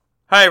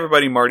Hi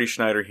everybody, Marty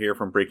Schneider here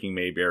from Breaking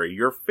Mayberry,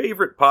 your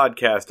favorite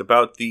podcast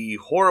about the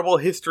horrible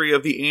history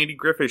of the Andy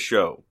Griffith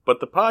Show. But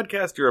the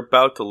podcast you're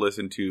about to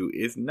listen to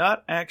is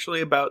not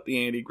actually about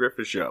the Andy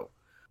Griffith Show.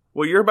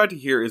 What you're about to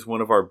hear is one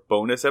of our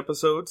bonus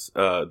episodes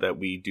that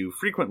we do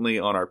frequently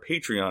on our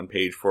Patreon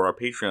page for our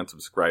Patreon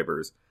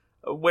subscribers,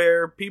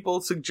 where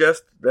people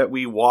suggest that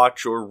we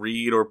watch or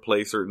read or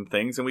play certain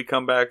things, and we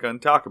come back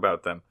and talk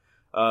about them.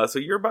 So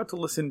you're about to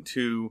listen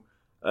to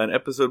an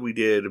episode we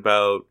did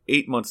about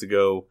 8 months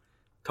ago,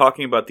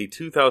 talking about the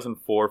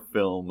 2004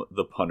 film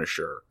The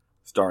Punisher,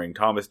 starring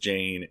Thomas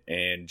Jane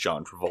and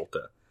John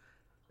Travolta.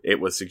 It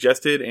was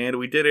suggested, and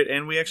we did it,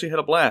 and we actually had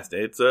a blast.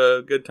 It's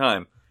a good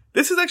time.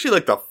 This is actually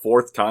like the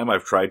fourth time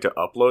I've tried to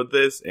upload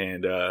this,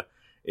 and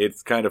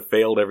it's kind of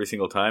failed every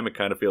single time. It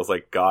kind of feels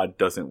like God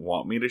doesn't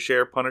want me to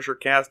share Punisher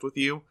Cast with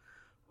you,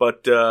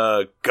 but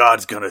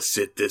God's gonna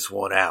sit this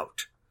one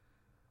out.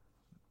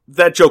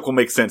 That joke will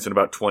make sense in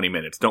about 20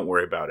 minutes. Don't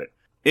worry about it.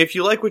 If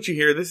you like what you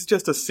hear, this is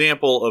just a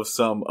sample of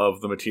some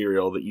of the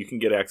material that you can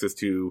get access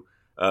to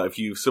if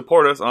you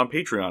support us on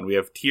Patreon. We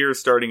have tiers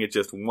starting at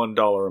just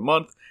 $1 a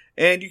month,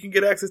 and you can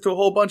get access to a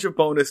whole bunch of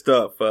bonus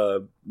stuff.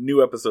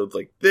 New episodes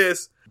like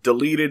this,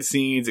 deleted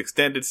scenes,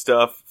 extended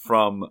stuff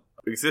from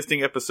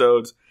existing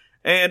episodes,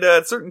 and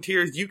at certain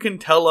tiers, you can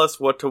tell us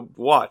what to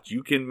watch.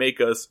 You can make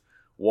us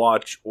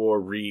watch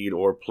or read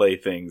or play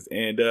things,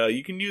 and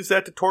you can use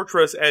that to torture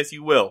us as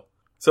you will.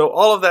 So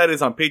all of that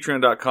is on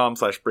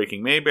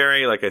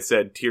patreon.com/breakingmayberry. Like I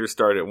said, tiers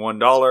start at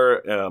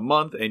 $1 a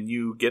month, and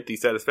you get the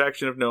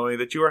satisfaction of knowing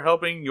that you are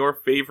helping your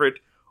favorite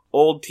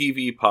old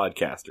TV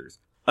podcasters.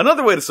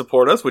 Another way to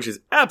support us, which is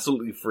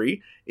absolutely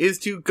free, is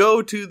to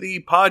go to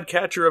the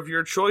podcatcher of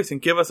your choice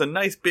and give us a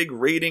nice big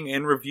rating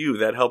and review.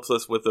 That helps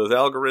us with those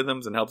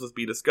algorithms and helps us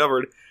be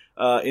discovered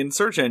in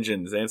search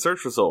engines and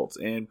search results,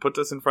 and puts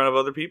us in front of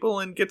other people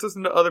and gets us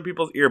into other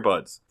people's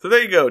earbuds. So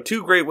there you go.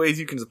 2 great ways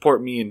you can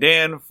support me and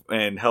Dan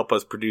and help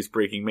us produce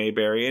Breaking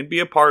Mayberry and be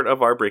a part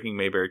of our Breaking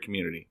Mayberry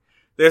community.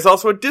 There's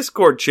also a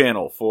Discord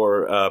channel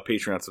for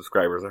Patreon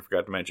subscribers, I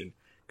forgot to mention.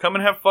 Come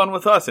and have fun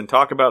with us and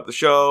talk about the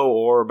show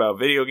or about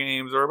video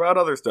games or about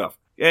other stuff.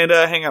 And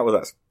hang out with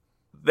us.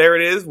 There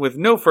it is. With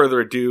no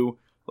further ado,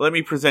 let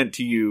me present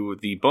to you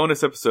the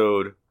bonus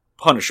episode,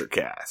 Punisher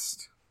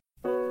Cast.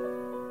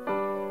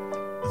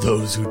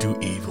 Those who do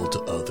evil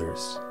to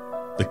others,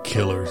 the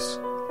killers,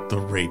 the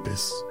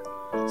rapists,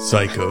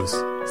 psychos,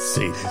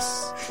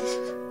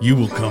 sadists, you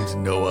will come to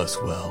know us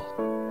well.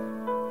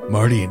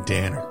 Marty and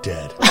Dan are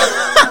dead.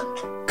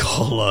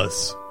 Call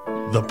us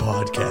the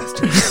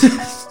podcasters.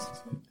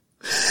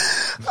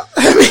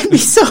 That made me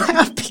so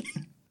happy.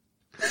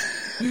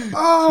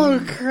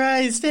 Oh,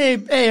 Christ.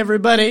 Hey,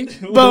 everybody.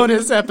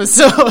 Bonus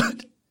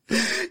episode.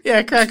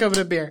 Yeah, crack open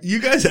a beer. You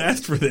guys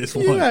asked for this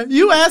one. Yeah,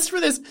 you asked for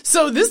this.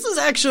 So this is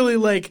actually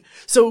this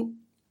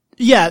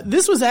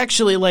was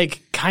actually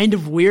kind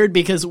of weird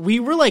because we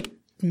were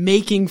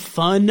making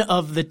fun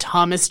of the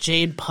Thomas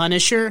Jane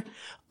Punisher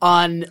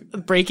on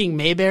Breaking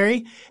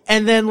Mayberry.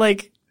 And then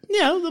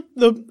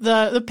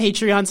the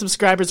Patreon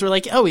subscribers were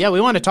like, oh yeah, we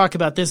want to talk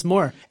about this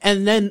more.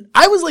 And then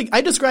I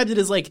described it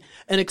as an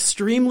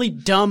extremely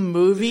dumb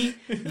movie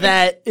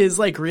that is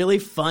really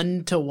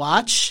fun to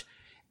watch.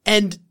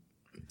 And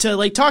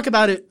to talk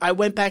about it, I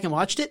went back and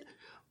watched it.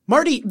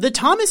 Marty, the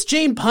Thomas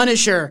Jane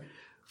Punisher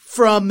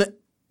from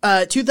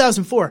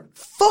 2004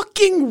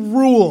 fucking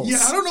rules.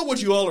 Yeah, I don't know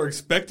what you all are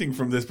expecting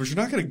from this, but you're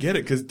not going to get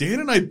it because Dan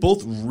and I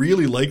both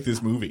really like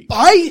this movie.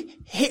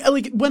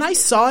 When I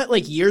saw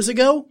it years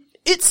ago,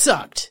 it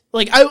sucked.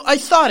 I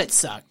thought it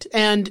sucked.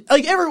 And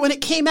when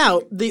it came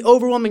out, the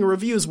overwhelming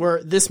reviews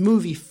were, this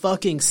movie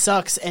fucking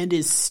sucks and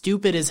is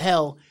stupid as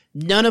hell.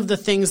 None of the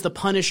things the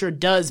Punisher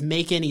does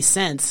make any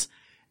sense.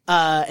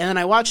 And then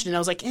I watched it and I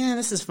was like,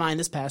 this is fine.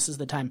 This passes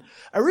the time.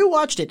 I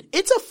rewatched it.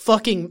 It's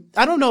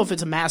I don't know if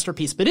it's a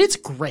masterpiece, but it's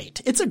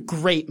great. It's a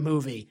great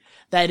movie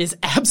that is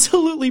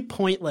absolutely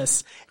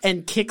pointless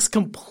and kicks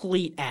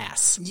complete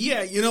ass.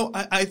 Yeah,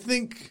 I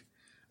think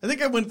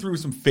I went through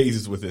some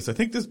phases with this. I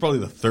think this is probably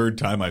the 3rd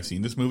time I've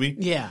seen this movie.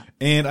 Yeah.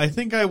 And I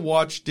think I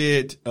watched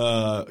it,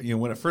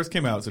 when it first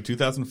came out, so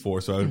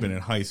 2004, so I would have been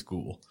in high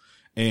school.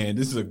 And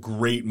this is a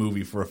great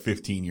movie for a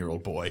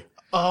 15-year-old boy.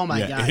 Oh my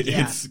God,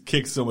 yeah. It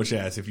kicks so much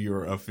ass if you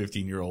were a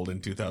 15-year-old in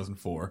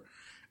 2004.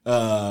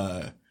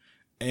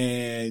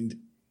 And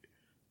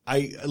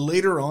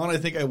later on, I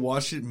think I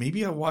watched it,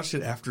 maybe I watched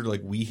it after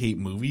We Hate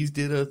Movies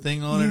did a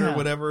thing on it or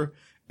whatever.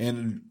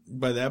 And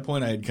by that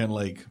point, I had kind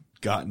of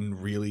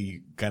gotten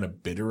really kind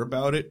of bitter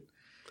about it.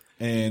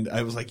 And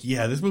I was like,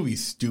 yeah, this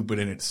movie's stupid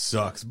and it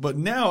sucks. But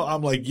now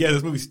I'm like, yeah,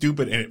 this movie's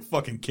stupid and it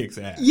fucking kicks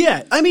ass.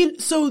 Yeah, I mean,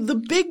 so the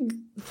big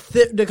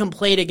the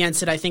complaint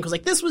against it, I think, was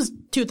this was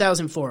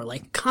 2004.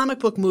 Comic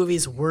book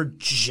movies were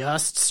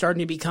just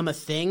starting to become a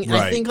thing. And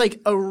right. I think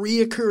a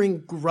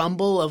reoccurring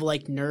grumble of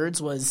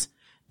nerds was,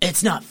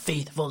 it's not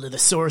faithful to the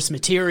source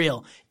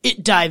material.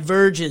 It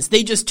diverges.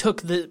 They just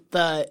took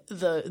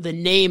the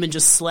name and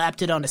just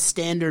slapped it on a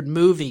standard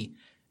movie.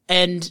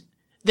 And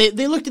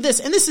They looked at this,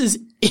 and this is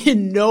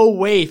in no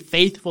way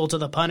faithful to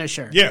the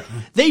Punisher. Yeah.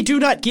 They do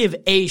not give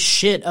a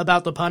shit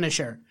about the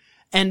Punisher.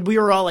 And we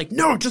were all like,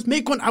 no, just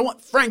make one. I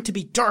want Frank to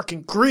be dark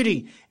and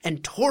gritty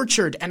and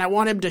tortured, and I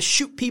want him to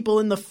shoot people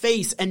in the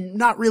face and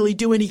not really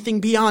do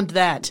anything beyond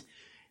that.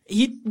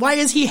 Why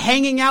is he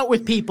hanging out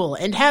with people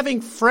and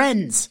having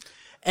friends?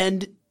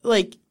 And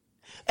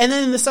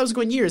then in the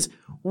subsequent years,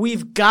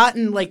 we've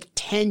gotten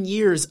 10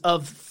 years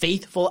of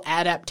faithful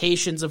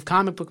adaptations of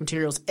comic book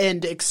materials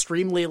and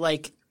extremely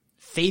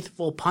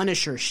faithful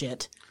Punisher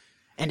shit.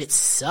 And it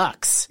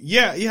sucks.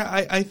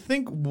 Yeah. I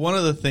think one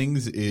of the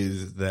things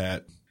is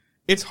that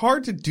it's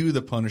hard to do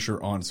the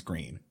Punisher on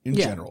screen in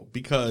general,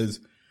 because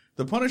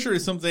the Punisher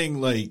is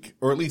something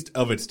or at least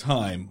of its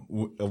time,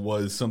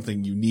 was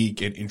something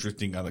unique and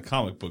interesting on the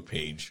comic book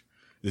page.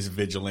 This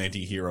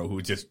vigilante hero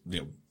who just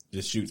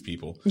shoots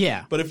people.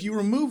 Yeah. But if you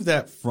remove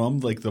that from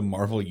the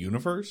Marvel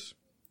universe,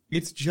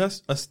 it's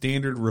just a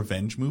standard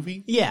revenge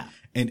movie. Yeah.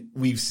 And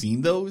we've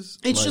seen those.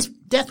 It's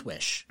just Death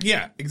Wish.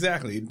 Yeah,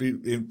 exactly.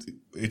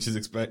 It's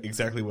just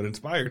exactly what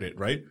inspired it,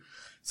 right?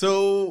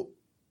 So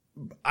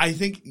I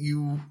think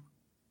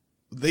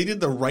they did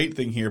the right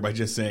thing here by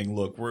just saying,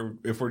 look,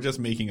 if we're just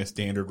making a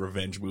standard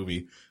revenge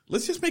movie,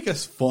 let's just make a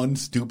fun,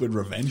 stupid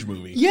revenge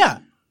movie. Yeah.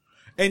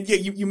 And yeah,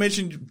 you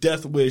mentioned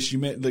Death Wish, you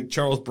meant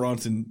Charles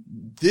Bronson.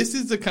 This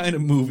is the kind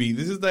of movie,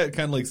 this is that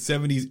kind of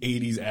 70s,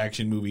 80s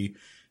action movie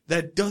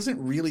that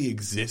doesn't really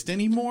exist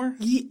anymore.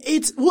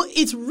 It's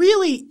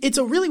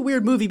a really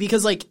weird movie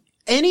because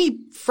any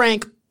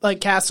Frank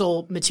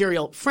Castle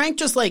material, Frank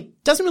just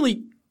doesn't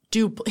really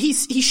he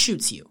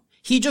shoots you.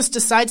 He just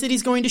decides that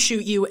he's going to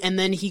shoot you, and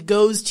then he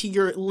goes to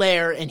your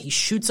lair and he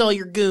shoots all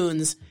your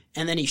goons,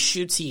 and then he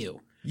shoots you.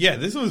 Yeah,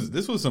 this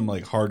was some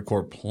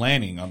hardcore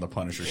planning on the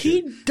Punisher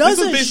He shit. does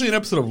this was basically an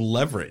episode of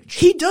Leverage.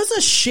 He does a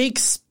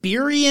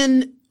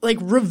Shakespearean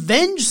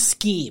revenge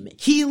scheme.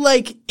 He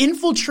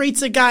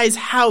infiltrates a guy's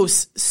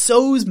house,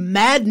 sows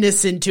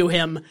madness into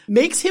him,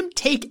 makes him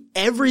take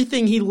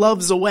everything he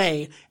loves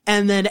away,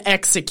 and then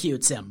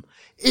executes him.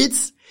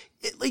 It's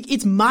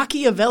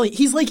Machiavelli.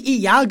 He's like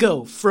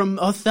Iago from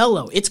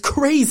Othello. It's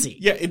crazy.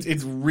 Yeah,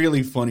 it's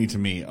really funny to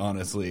me,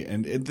 honestly.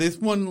 And this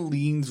one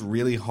leans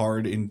really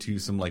hard into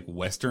some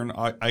Western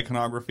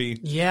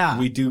iconography. Yeah.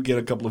 We do get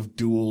a couple of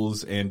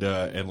duels and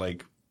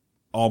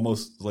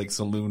almost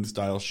saloon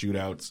style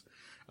shootouts.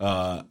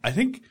 I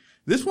think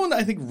this one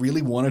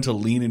really wanted to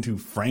lean into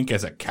Frank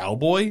as a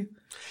cowboy.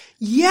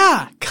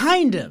 Yeah,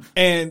 kind of.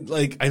 And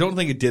I don't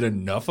think it did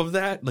enough of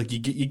that.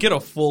 You get a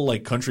full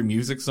country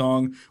music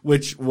song,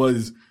 which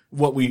was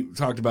what we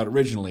talked about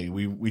originally.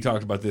 We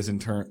talked about this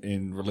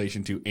in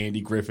relation to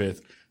Andy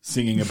Griffith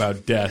singing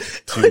about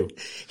death too.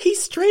 He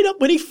straight up,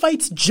 when he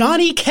fights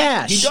Johnny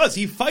Cash. He does.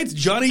 He fights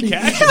Johnny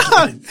Cash.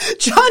 Yeah,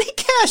 Johnny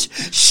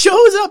Cash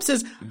shows up,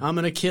 says, I'm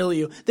gonna kill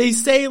you. They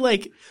say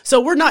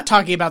so we're not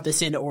talking about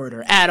this in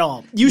order at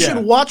all. You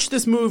should watch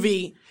this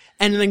movie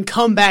and then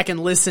come back and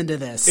listen to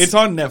this. It's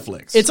on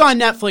Netflix. It's on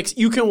Netflix.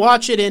 You can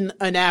watch it in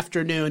an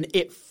afternoon.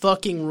 It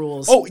fucking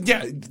rules. Oh,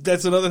 yeah.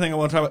 That's another thing I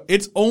want to talk about.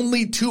 It's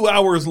only 2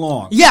 hours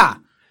long. Yeah.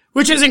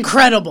 Which is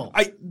incredible.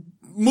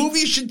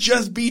 Movies should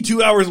just be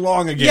 2 hours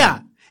long again.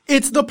 Yeah.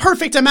 It's the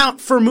perfect amount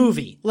for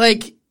movie.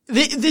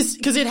 This,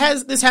 cause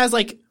this has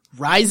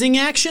rising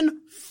action,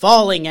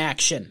 falling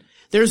action.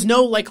 There's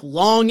no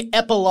long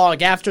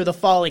epilogue after the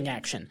falling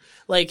action.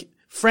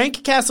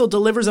 Frank Castle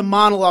delivers a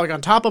monologue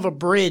on top of a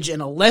bridge in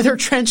a leather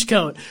trench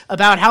coat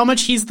about how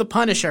much he's the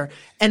Punisher,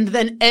 and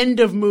then end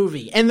of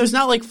movie. And there's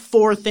not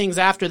 4 things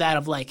after that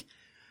of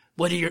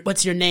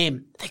what's your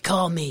name? They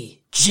call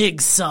me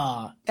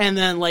Jigsaw. And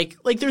then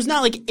there's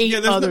not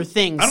 8 other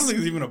things. I don't think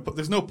there's even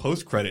there's no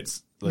post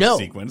credits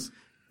sequence.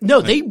 No,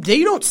 they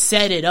don't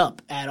set it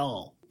up at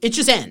all. It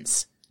just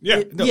ends.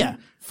 Yeah. Yeah.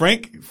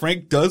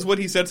 Frank does what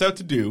he sets out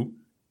to do.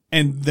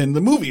 And then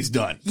the movie's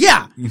done.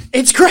 Yeah.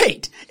 It's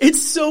great.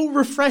 It's so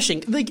refreshing.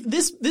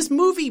 This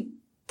movie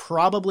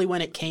probably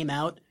when it came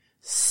out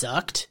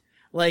sucked.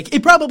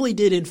 It probably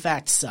did in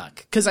fact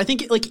suck. Cause I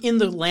think in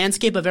the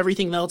landscape of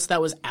everything else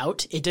that was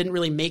out, it didn't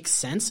really make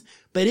sense,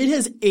 but it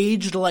has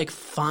aged like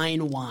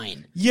fine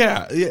wine.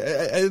 Yeah.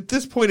 At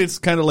this point, it's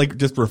kind of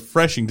just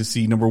refreshing to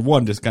see, number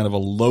one, just kind of a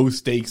low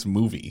stakes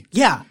movie.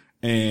 Yeah.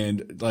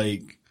 And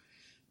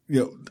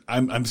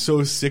I'm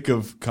so sick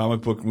of comic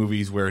book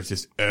movies where it's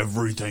just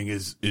everything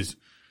is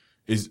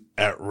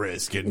at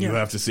risk and you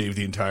have to save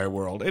the entire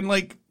world. And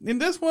in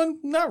this one,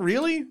 not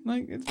really.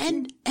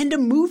 And a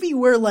movie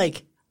where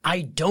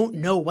I don't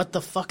know what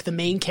the fuck the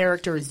main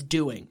character is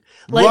doing.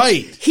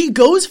 Right. He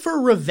goes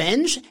for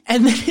revenge,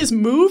 and then his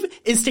move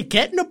is to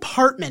get an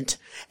apartment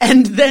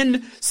and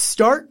then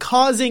start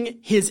causing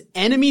his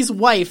enemy's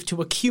wife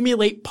to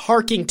accumulate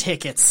parking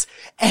tickets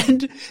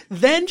and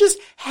then just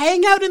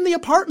hang out in the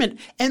apartment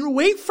and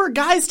wait for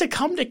guys to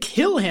come to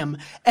kill him.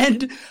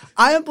 And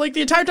I'm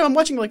the entire time I'm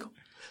watching,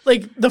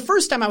 like the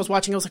first time I was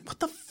watching, I was like, what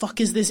the fuck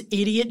is this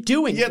idiot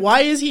doing? Yeah.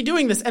 Why is he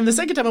doing this? And the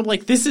second time I'm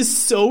like, this is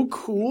so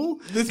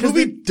cool. This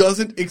movie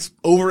doesn't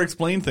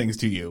over-explain things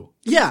to you.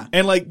 Yeah.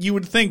 And like, you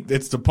would think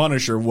it's the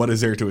Punisher, what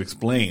is there to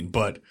explain?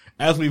 But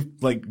as we've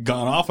like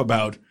gone off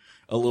about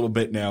a little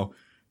bit now,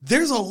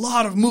 there's a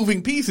lot of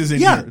moving pieces in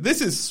here.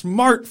 This is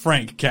smart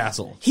Frank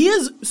Castle.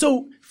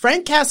 So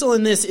Frank Castle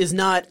in this is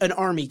not an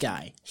army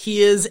guy.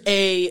 He is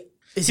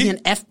Is he an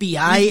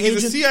FBI agent?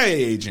 He's a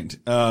CIA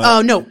agent.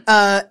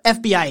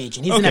 FBI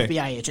agent. He's Okay. an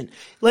FBI agent.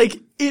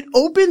 Like, it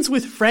opens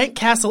with Frank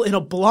Castle in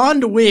a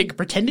blonde wig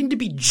pretending to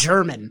be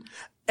German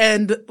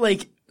and,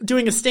 like,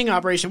 doing a sting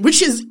operation,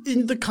 which is,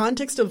 in the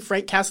context of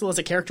Frank Castle as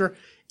a character,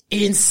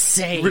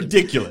 insane.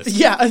 Ridiculous.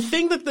 Yeah, a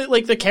thing that,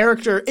 the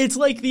character, it's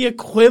like the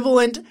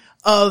equivalent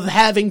of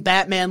having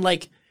Batman,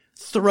 like,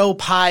 throw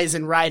pies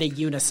and ride a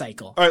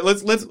unicycle. All right,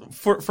 let's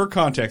for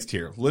context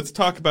here. Let's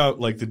talk about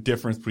like the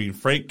difference between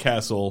Frank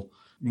Castle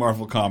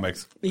Marvel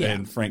Comics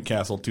and Frank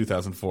Castle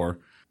 2004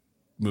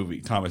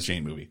 movie, Thomas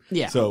Jane movie.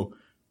 Yeah. So,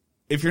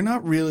 if you're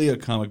not really a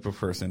comic book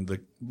person,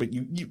 but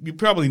you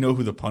probably know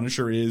who the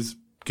Punisher is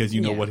because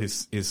you know what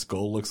his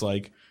skull looks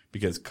like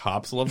because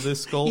cops love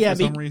this skull for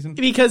some reason.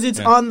 Because it's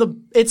on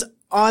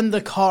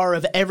the car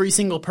of every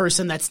single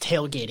person that's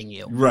tailgating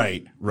you.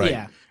 Right.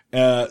 Yeah.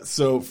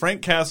 So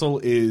Frank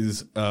Castle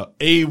is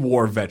a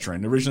war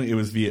veteran. Originally, it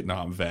was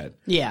Vietnam vet.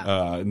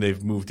 Yeah. And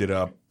they've moved it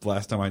up.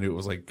 Last time I knew, it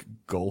was like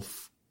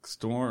Gulf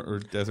Storm or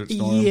Desert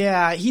Storm.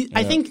 Yeah.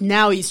 I think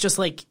now he's just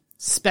like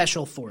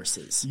Special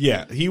Forces.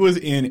 Yeah, he was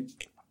in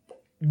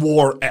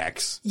War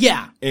X.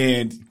 Yeah.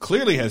 And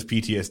clearly has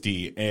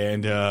PTSD.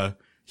 And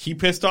he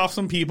pissed off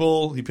some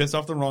people. He pissed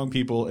off the wrong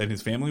people, and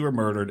his family were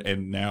murdered.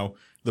 And now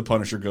the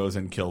Punisher goes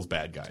and kills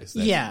bad guys.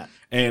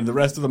 And the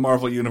rest of the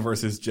Marvel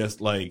universe is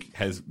just like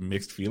has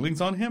mixed feelings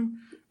on him.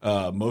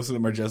 Most of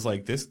them are just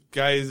like, this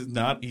guy he's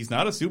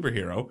not a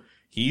superhero.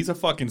 He's a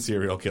fucking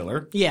serial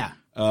killer. Yeah.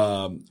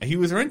 He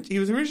was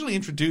originally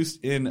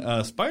introduced in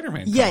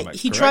Spider-Man comics. Yeah,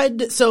 he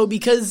tried so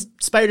because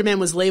Spider-Man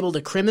was labeled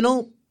a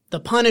criminal, the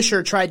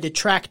Punisher tried to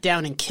track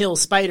down and kill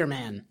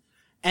Spider-Man.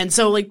 And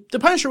so like the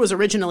Punisher was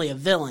originally a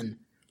villain.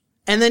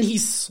 And then he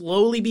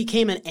slowly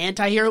became an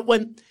anti-hero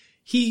when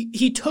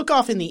he took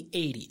off in the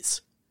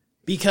 80s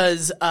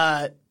because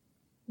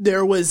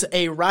there was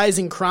a rise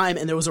in crime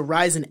and there was a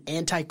rise in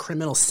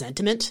anti-criminal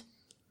sentiment.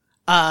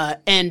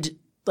 And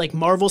like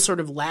Marvel sort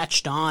of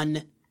latched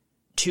on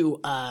to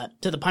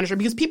the Punisher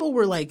because people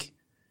were like,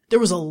 there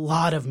was a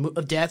lot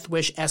of Death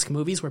Wish-esque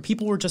movies where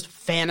people were just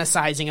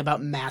fantasizing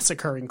about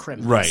massacring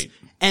criminals. Right.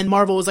 And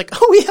Marvel was like,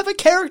 oh, we have a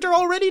character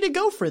all ready to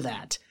go for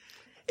that.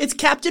 It's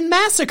Captain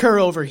Massacre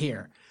over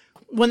here.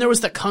 When there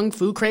was the Kung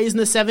Fu craze in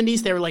the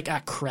 70s, they were like,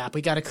 ah, crap,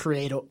 we gotta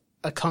create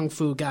a Kung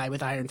Fu guy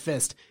with Iron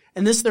Fist.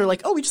 And this, they're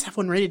like, oh, we just have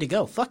one ready to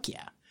go. Fuck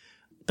yeah.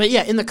 But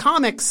yeah, in the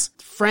comics,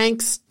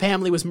 Frank's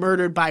family was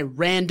murdered by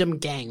random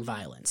gang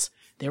violence.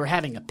 They were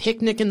having a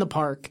picnic in the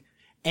park,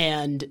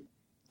 and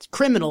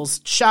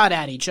criminals shot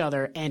at each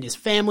other, and his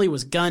family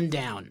was gunned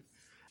down.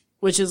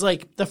 Which is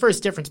like the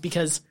first difference,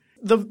 because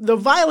the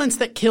violence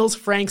that kills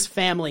Frank's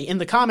family in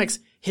the comics,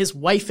 his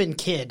wife and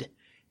kid,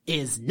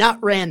 is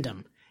not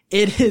random.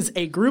 It is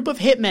a group of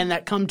hitmen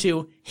that come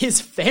to his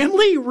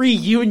family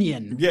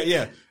reunion.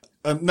 Yeah.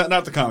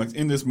 Not the comics,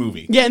 in this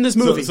movie. Yeah, in this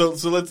movie. So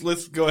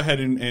let's go ahead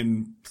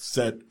and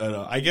set.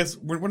 I guess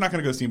we're not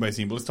going to go scene by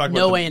scene, but let's talk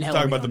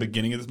about the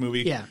beginning of this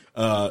movie.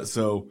 Yeah.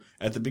 So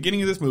at the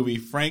beginning of this movie,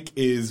 Frank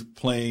is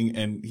playing,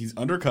 and he's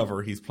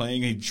undercover. He's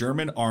playing a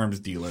German arms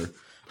dealer.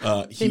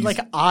 Seemed like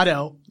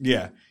Otto.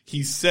 Yeah,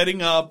 he's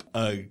setting up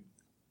a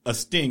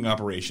sting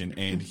operation,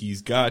 and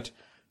he's got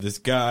this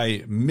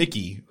guy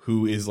Mickey,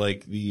 who is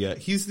like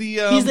he's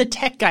the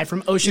tech guy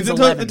from Ocean's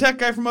 11. The tech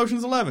guy from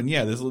Ocean's 11.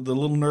 Yeah, the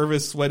little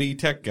nervous, sweaty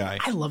tech guy.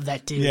 I love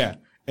that dude. Yeah,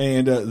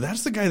 and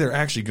that's the guy they're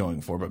actually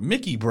going for. But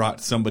Mickey brought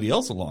somebody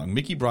else along.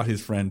 Mickey brought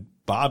his friend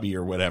Bobby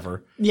or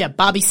whatever. Yeah,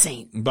 Bobby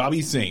Saint.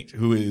 Bobby Saint,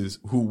 who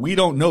we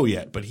don't know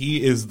yet, but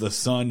he is the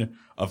son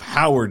of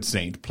Howard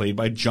Saint, played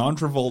by John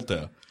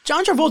Travolta.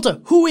 John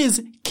Travolta, who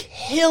is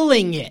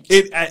killing it.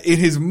 It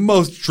is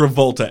most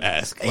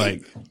Travolta-esque.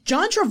 Like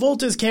John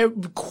Travolta's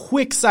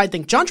quick side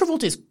thing. Can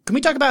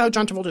we talk about how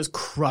John Travolta is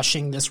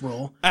crushing this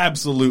role?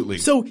 Absolutely.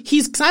 So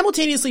he's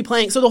simultaneously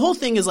playing, so the whole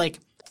thing is like,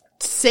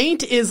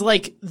 Saint is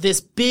like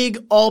this big,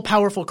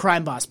 all-powerful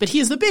crime boss, but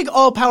he is the big,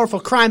 all-powerful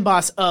crime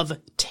boss of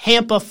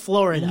Tampa,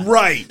 Florida.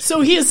 Right.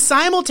 So he is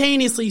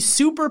simultaneously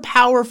super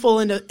powerful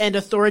and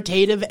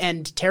authoritative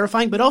and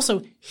terrifying, but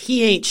also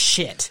he ain't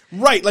shit.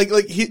 Right. Like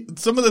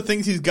some of the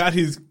things he's got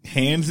his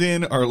hands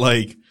in are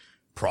like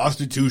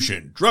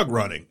prostitution, drug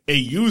running, a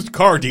used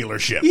car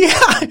dealership.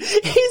 Yeah.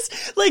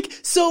 He's like,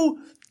 so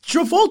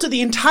Travolta the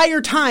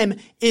entire time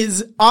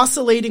is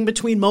oscillating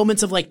between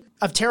moments of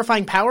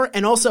terrifying power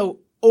and also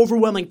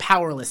overwhelming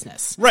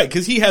powerlessness. Right,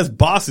 because he has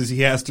bosses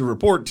he has to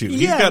report to.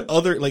 Yeah. He's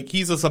got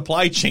he's a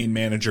supply chain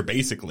manager,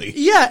 basically.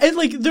 Yeah,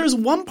 and there's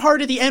one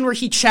part at the end where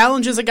he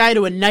challenges a guy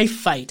to a knife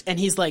fight, and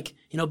he's like,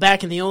 you know,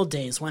 back in the old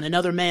days when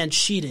another man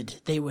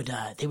cheated, they would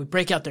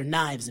break out their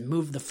knives and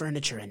move the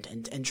furniture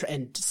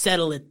and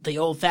settle it the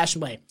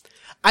old-fashioned way.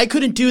 I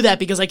couldn't do that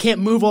because I can't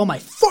move all my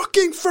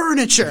fucking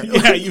furniture.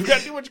 Yeah, you've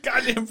got too much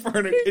goddamn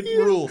furniture. It's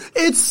rule.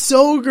 It's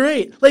so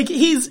great. Like,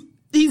 he's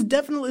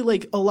definitely,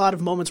 like, a lot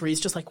of moments where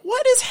he's just like,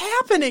 what is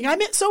happening? I'm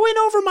so in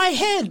over my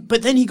head.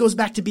 But then he goes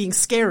back to being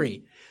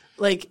scary.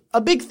 Like, a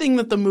big thing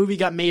that the movie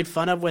got made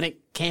fun of when it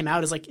came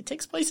out is, like, it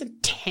takes place in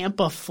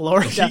Tampa,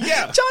 Florida.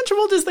 Yeah. John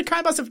Travolta is the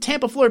crime boss of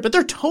Tampa, Florida, but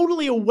they're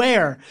totally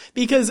aware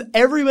because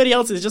everybody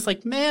else is just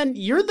like, man,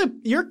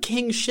 you're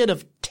king shit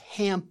of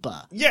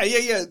Tampa. Yeah.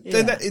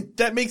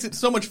 That makes it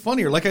so much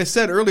funnier. Like I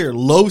said earlier,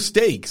 low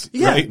stakes,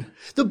 right?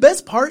 The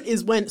best part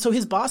is so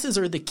his bosses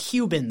are the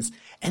Cubans,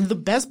 and the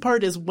best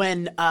part is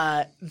when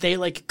they,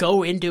 like,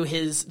 go into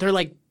they're,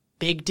 like,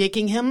 big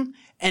dicking him,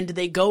 and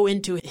they go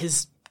into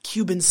his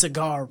Cuban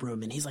cigar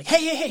room, and he's like,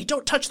 hey,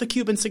 don't touch the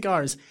Cuban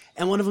cigars.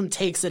 And one of them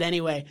takes it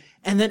anyway.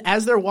 And then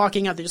as they're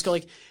walking out, they just go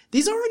like,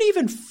 these aren't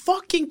even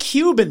fucking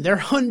Cuban. They're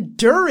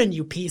Honduran,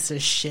 you piece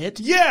of shit.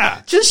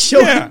 Yeah. Just show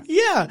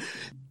yeah.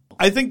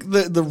 I think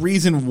the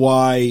reason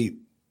why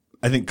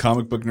I think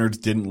comic book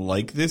nerds didn't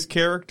like this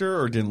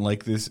character or didn't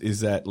like this is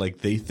that, like,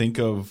 they think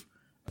of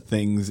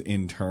things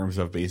in terms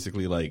of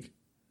basically, like,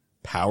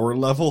 power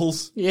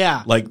levels.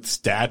 Yeah. Like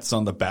stats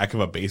on the back of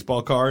a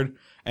baseball card.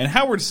 And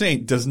Howard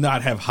Saint does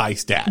not have high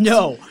stats.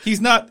 No.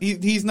 He's not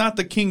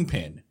the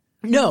kingpin.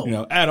 No. You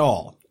know, at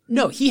all.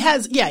 No,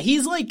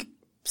 he's like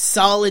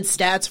solid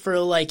stats for,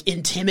 like,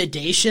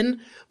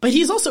 intimidation, but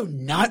he's also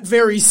not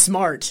very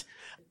smart.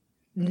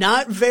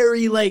 Not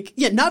very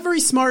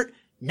smart,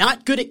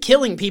 not good at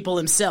killing people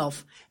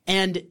himself,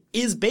 and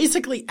is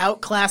basically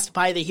outclassed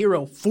by the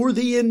hero for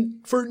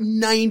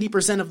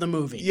 90% of the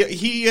movie.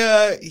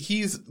 Yeah,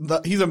 he's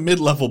a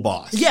mid-level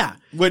boss. Yeah.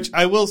 Which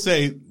I will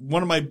say,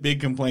 one of my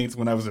big complaints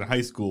when I was in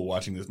high school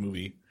watching this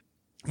movie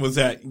was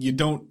that you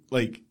don't,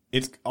 like,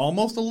 it's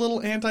almost a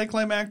little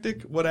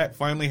anticlimactic what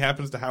finally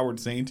happens to Howard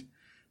Saint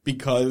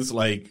because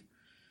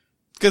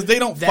they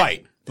don't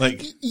fight.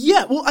 Like,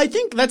 yeah, well, I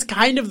think that's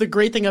kind of the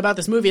great thing about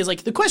this movie is,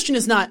 like, the question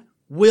is not,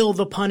 will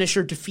the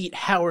Punisher defeat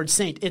Howard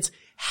Saint? It's,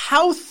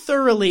 how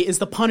thoroughly is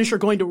the Punisher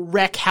going to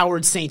wreck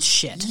Howard Saint's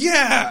shit?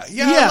 Yeah,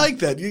 I like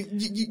that.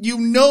 You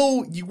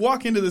know, you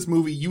walk into this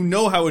movie, you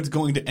know how it's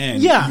going to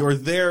end. Yeah. You're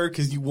there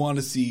because you want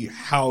to see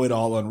how it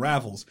all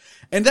unravels.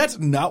 And that's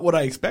not what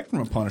I expect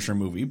from a Punisher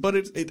movie,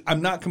 but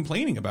I'm not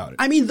complaining about it.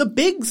 I mean, the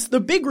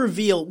big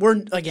reveal,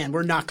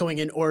 we're not going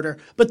in order,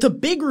 but the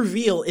big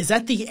reveal is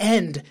at the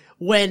end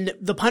when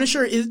the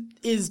Punisher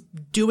is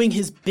doing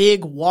his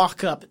big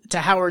walk up to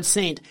Howard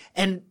Saint,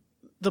 and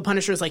the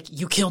Punisher is like,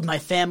 you killed my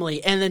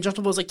family. And then John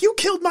Travolta's like, you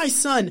killed my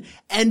son.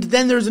 And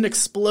then there's an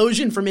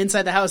explosion from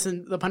inside the house,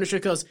 and the Punisher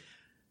goes,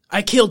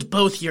 I killed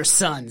both your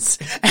sons.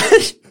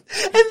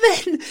 And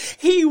then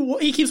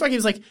he keeps walking.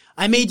 He's like,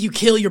 I made you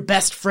kill your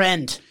best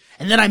friend.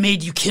 And then I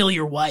made you kill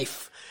your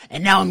wife.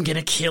 And now I'm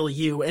gonna kill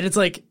you. And it's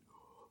like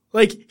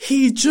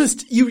he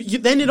just,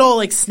 then it all,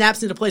 like,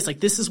 snaps into place.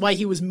 Like, this is why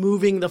he was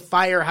moving the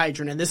fire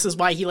hydrant. And this is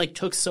why he, like,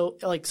 took so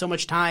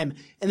much time.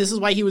 And this is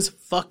why he was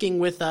fucking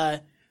with,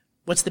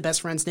 what's the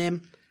best friend's name?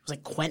 It was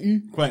like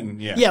Quentin? Quentin,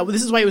 yeah. Yeah, well,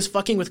 this is why he was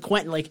fucking with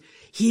Quentin. Like,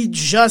 he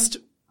just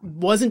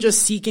wasn't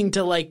just seeking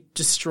to, like,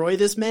 destroy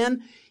this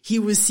man. He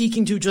was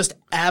seeking to just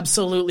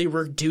absolutely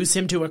reduce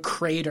him to a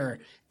crater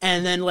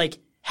and then, like,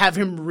 have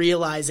him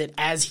realize it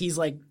as he's,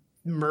 like,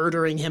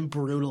 murdering him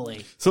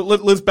brutally. So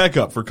let's back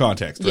up for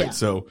context, right?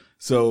 Yeah.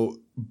 So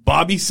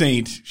Bobby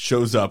Saint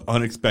shows up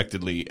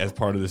unexpectedly as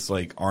part of this,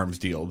 like, arms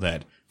deal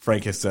that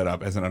Frank has set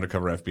up as an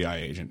undercover FBI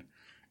agent.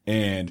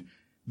 And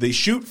they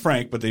shoot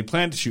Frank, but they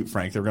plan to shoot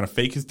Frank. They were going to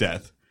fake his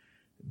death.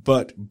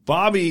 But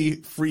Bobby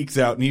freaks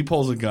out and he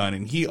pulls a gun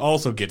and he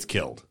also gets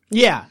killed.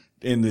 Yeah.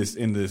 In this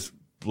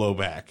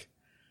blowback.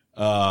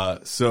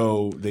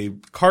 So they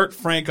cart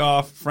Frank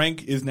off.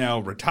 Frank is now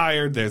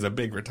retired. There's a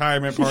big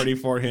retirement party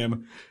for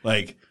him.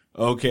 Like,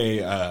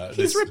 okay,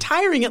 he's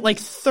retiring at like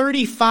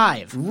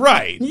 35.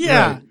 Right.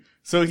 Yeah. Right.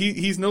 So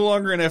he's no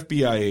longer an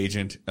FBI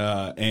agent,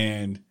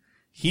 and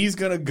he's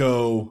gonna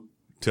go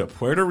to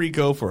Puerto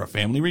Rico for a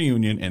family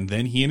reunion, and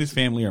then he and his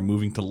family are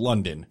moving to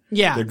London.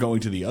 Yeah. They're going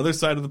to the other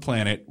side of the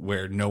planet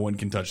where no one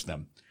can touch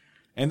them.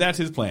 And that's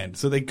his plan.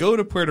 So they go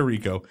to Puerto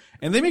Rico,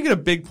 and they make it a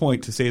big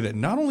point to say that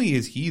not only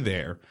is he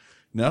there,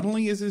 not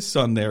only is his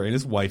son there, and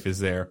his wife is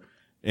there,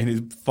 and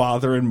his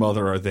father and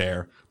mother are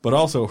there, but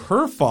also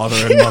her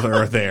father and mother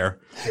are there.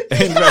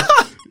 And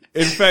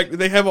in fact,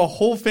 they have a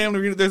whole family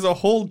reunion. There's a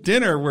whole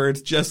dinner where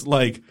it's just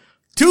like,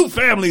 two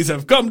families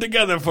have come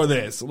together for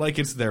this. Like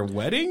it's their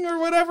wedding or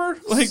whatever.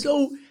 Like,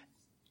 so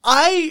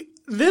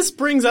this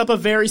brings up a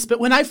very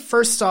when I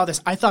first saw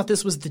this, I thought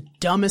this was the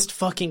dumbest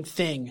fucking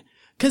thing.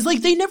 Cause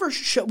like they never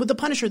show, with the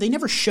Punisher, they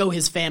never show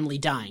his family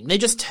dying. They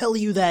just tell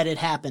you that it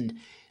happened.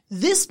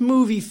 This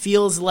movie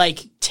feels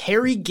like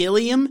Terry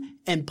Gilliam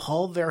and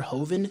Paul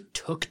Verhoeven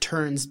took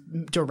turns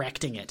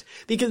directing it.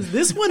 Because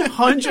this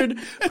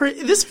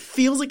this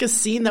feels like a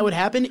scene that would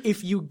happen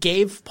if you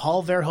gave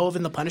Paul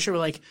Verhoeven the Punisher. We're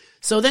like,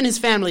 so then his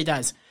family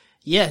dies.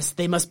 Yes,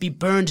 they must be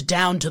burned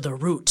down to the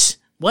root.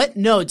 What?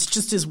 No, it's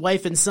just his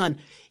wife and son.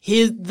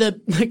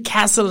 The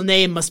castle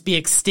name must be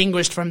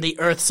extinguished from the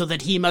earth so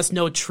that he must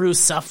know true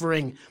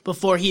suffering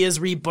before he is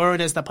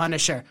reborn as the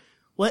Punisher.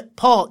 What?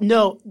 Paul,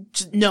 no,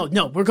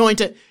 we're going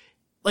to,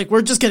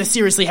 we're just going to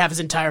seriously have his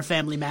entire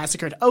family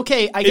massacred.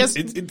 Okay, I guess.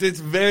 It's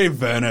very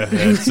Werner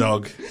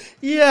Herzog.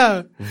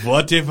 Yeah.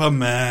 What if a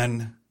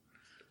man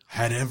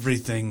had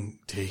everything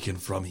taken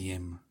from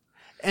him?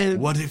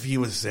 And what if he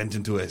was sent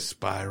into a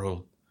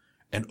spiral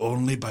and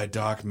only by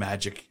dark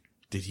magic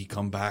did he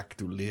come back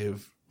to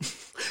live?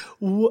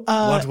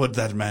 What would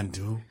that man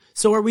do?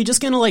 So are we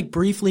just going to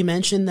briefly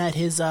mention that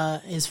his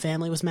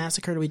family was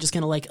massacred? Are we just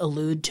going to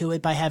allude to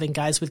it by having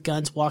guys with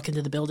guns walk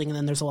into the building and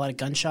then there's a lot of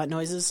gunshot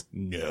noises?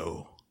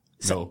 No.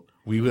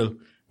 We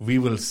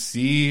will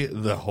see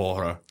the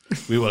horror.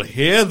 We will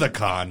hear the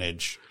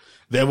carnage.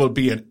 There will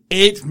be an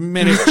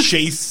 8-minute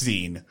chase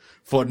scene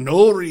for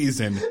no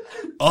reason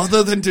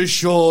other than to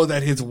show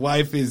that his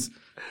wife is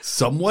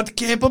somewhat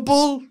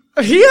capable.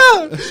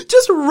 Yeah,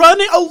 just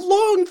running, a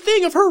long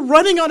thing of her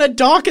running on a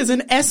dock as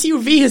an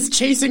SUV is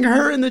chasing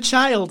her and the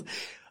child.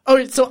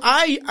 Oh, so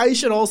I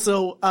should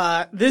also,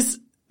 this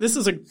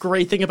is a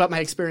great thing about my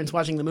experience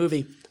watching the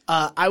movie.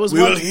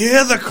 We'll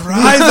hear the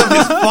cries of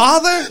his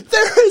father?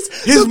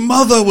 His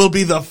mother will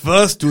be the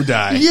first to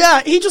die.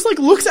 Yeah, he just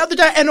looks out the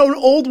door and an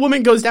old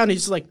woman goes down and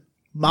he's just like,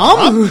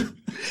 Mom?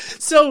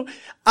 So,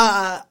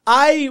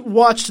 I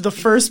watched the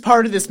first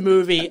part of this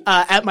movie,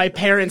 at my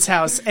parents'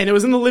 house, and it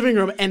was in the living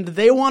room, and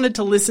they wanted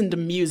to listen to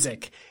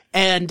music.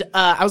 And,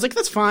 I was like,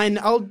 that's fine.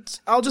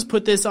 I'll just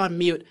put this on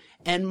mute.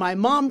 And my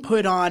mom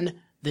put on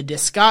the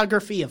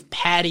discography of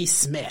Patti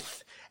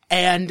Smith.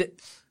 And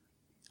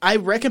I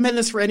recommend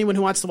this for anyone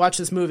who wants to watch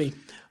this movie.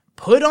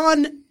 Put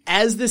on,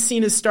 as this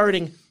scene is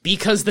starting,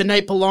 Because the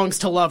Night Belongs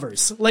to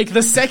Lovers.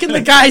 The second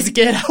the guys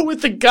get out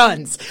with the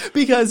guns,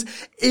 because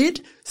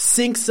it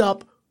syncs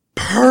up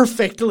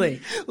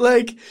perfectly.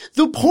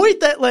 The point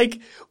that,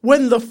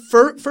 when the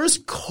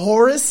first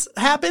chorus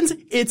happens,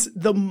 it's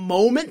the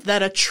moment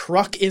that a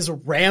truck is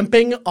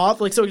ramping off.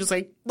 So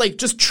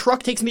just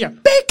truck takes me out.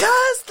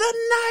 Because the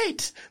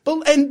night.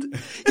 And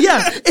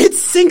yeah, it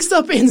syncs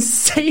up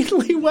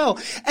insanely well.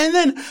 And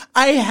then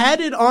I had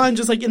it on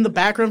just in the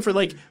background for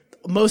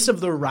most of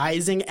the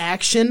rising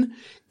action.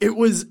 It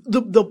was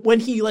when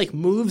he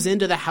moves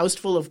into the house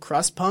full of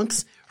crust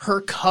punks, her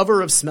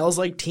cover of Smells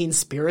Like Teen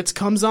Spirits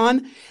comes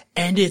on,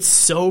 and it's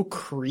so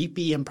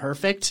creepy and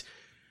perfect.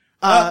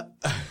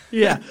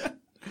 Yeah.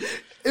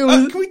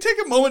 Can we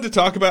take a moment to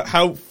talk about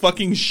how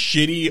fucking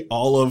shitty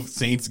all of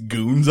Saint's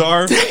goons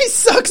are? They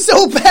suck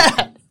so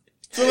bad.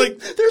 So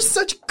they're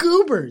such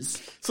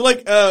goobers. So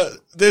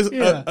there's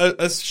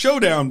a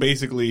showdown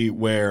basically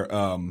where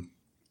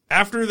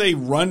after they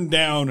run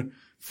down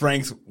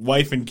Frank's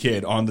wife and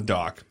kid on the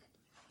dock,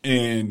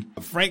 and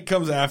Frank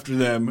comes after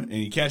them and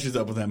he catches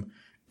up with them,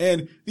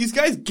 and these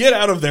guys get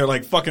out of there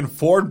like fucking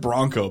Ford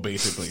Bronco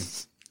basically.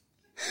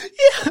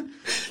 Yeah.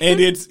 And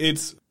it's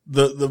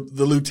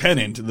the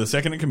lieutenant, the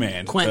second in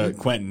command,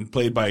 Quentin,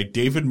 played by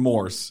David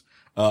Morse,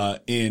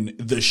 in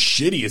the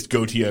shittiest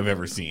goatee I've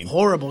ever seen.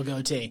 Horrible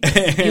goatee.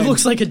 He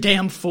looks like a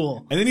damn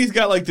fool. And then he's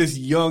got this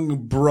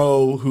young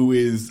bro who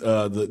is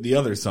the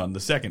other son, the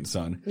second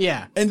son.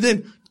 Yeah. And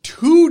then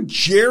 2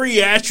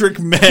 geriatric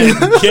men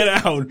get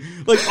out.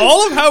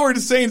 All of Howard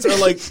Saints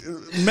are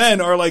men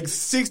are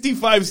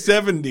 65,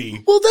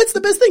 70. Well, that's the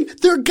best thing.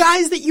 They're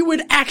guys that you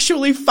would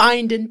actually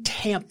find in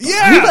Tampa.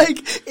 Yeah.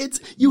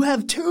 You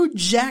have 2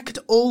 jacked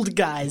old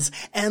guys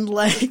and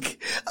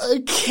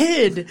a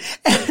kid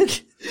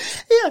and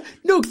yeah,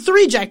 no,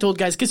 3 jacked old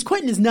guys, because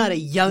Quentin is not a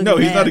young man. No,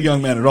 he's not a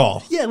young man at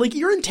all. Yeah,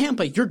 you're in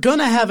Tampa. You're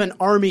gonna have an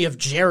army of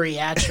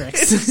geriatrics.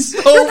 It's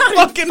so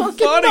fucking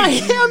funny.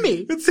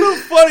 Miami. It's so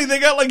funny. They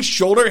got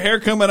shoulder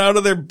hair coming out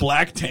of their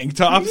black tank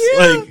tops.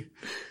 Yeah.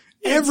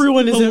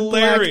 Everyone is in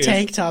black hilarious.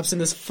 tank tops in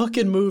this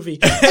fucking movie.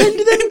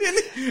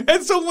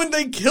 And so when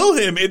they kill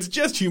him, it's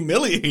just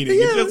humiliating.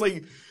 Yeah. It's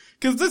just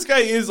because this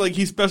guy is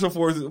he's special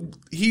forces.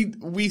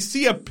 We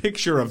see a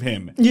picture of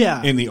him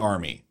in the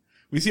army.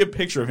 We see a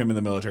picture of him in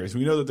the military, so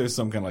we know that there's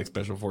some kind of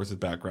special forces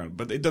background,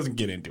 but it doesn't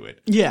get into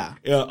it. Yeah.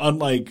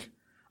 Unlike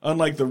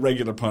the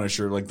regular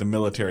Punisher, the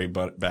military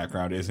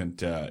background isn't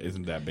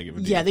that big of a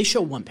deal. Yeah, they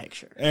show one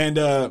picture.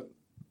 And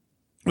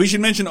we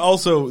should mention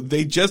also,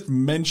 they just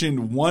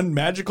mentioned one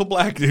magical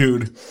black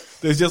dude.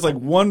 There's just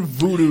one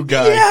voodoo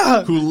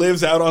guy who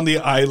lives out on the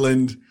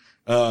island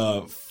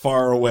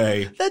far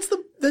away. That's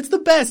the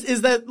best,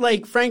 is that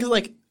Frank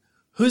is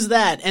who's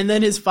that? And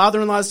then his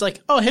father-in-law's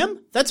oh, him?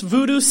 That's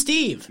Voodoo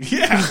Steve.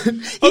 Yeah.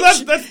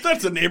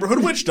 That's a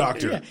neighborhood witch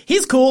doctor. Yeah.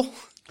 He's cool.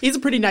 He's a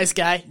pretty nice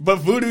guy. But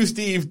Voodoo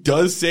Steve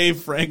does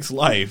save Frank's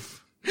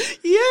life.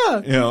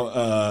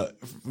 Yeah.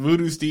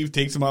 Voodoo Steve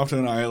takes him off to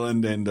an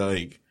island and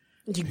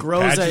he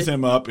grows patches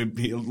him up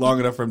long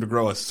enough for him to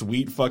grow a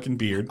sweet fucking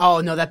beard.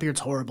 Oh no, that beard's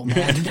horrible,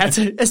 man.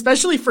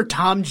 Especially for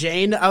Tom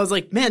Jane. I was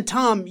like, man,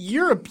 Tom,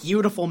 you're a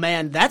beautiful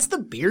man. That's the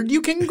beard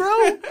you can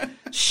grow?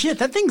 Shit,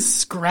 that thing's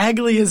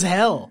scraggly as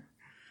hell.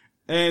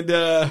 And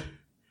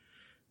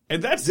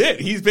And that's it.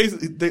 He's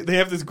basically, they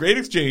have this great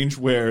exchange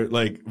where,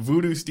 like,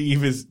 Voodoo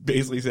Steve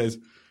says,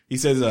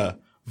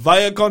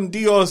 Vaya con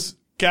Dios,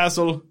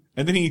 castle.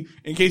 And then he,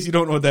 in case you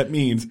don't know what that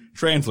means,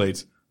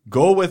 translates,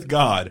 go with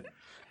God.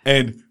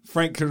 And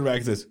Frank turns back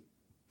and says,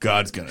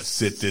 God's gonna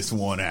sit this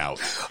one out.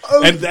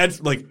 And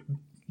that's, like,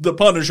 the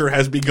Punisher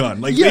has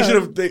begun. Like, they should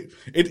have,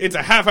 it's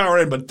a half hour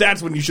in, but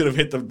that's when you should have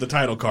hit the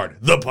title card.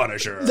 The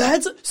Punisher.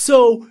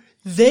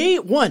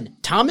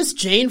 Thomas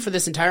Jane for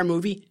this entire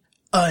movie,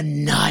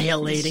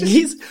 annihilating.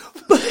 He's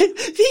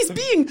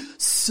being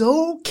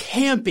so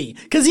campy.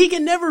 Cause he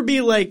can never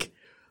be like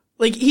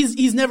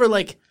he's never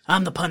like,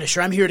 I'm the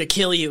Punisher, I'm here to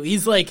kill you.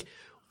 He's like,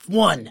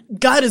 1,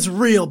 God is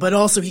real, but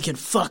also he can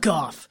fuck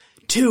off.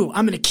 2,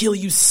 I'm gonna kill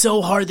you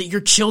so hard that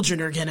your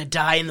children are gonna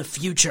die in the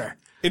future.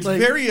 It's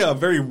like,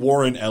 very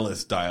Warren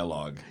Ellis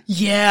dialogue.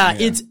 Yeah,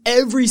 it's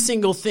every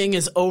single thing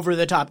is over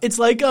the top. It's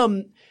like,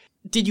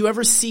 did you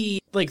ever see,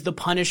 like, The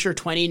Punisher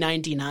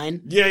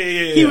 2099? Yeah.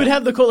 He would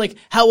have the quote, like,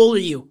 how old are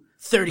you?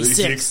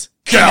 36.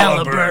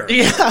 Caliber.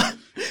 Yeah.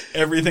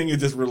 Everything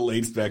just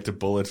relates back to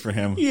bullets for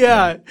him.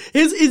 Yeah.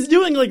 He's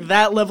doing, like,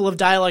 that level of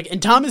dialogue,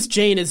 and Thomas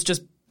Jane is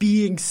just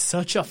being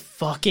such a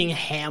fucking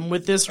ham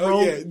with this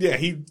role. Yeah.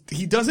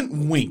 He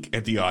doesn't wink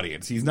at the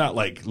audience. He's not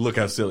like, look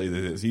how silly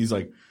this is. He's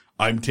like,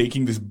 I'm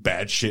taking this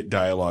bad shit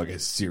dialogue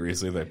as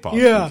seriously as I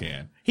possibly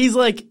can. He's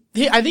like,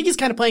 I think he's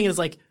kind of playing it as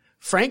like,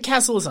 Frank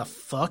Castle is a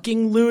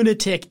fucking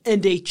lunatic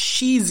and a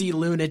cheesy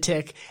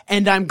lunatic,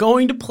 and I'm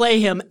going to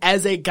play him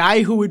as a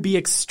guy who would be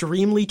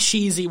extremely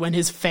cheesy when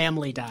his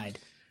family died.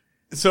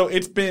 So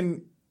it's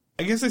been,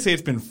 I guess they say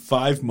it's been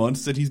 5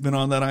 months that he's been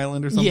on that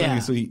island or something. Yeah.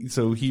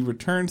 So he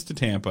returns to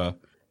Tampa,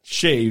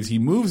 shaves, he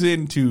moves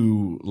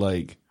into,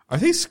 like, are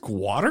they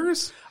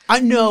squatters? I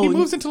know. He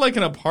moves into, like,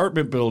 an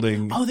apartment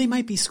building. Oh, they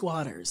might be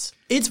squatters.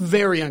 It's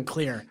very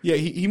unclear. Yeah,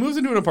 he moves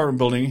into an apartment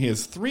building. He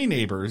has 3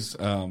 neighbors.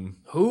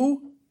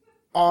 Who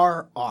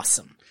are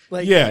awesome.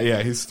 Like,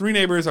 yeah. His 3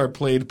 neighbors are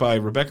played by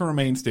Rebecca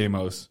Romaine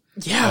Stamos.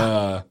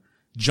 Yeah.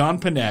 John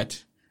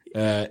Panette.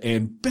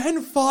 And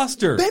Ben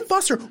Foster. Ben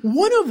Foster,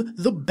 one of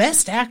the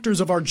best actors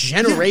of our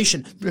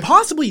generation.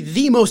 Possibly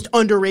the most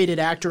underrated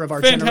actor of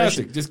our generation.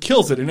 Fantastic. Just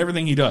kills it in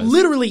everything he does.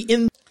 Literally,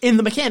 in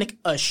The Mechanic,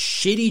 a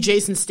shitty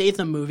Jason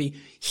Statham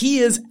movie, he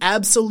is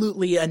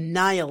absolutely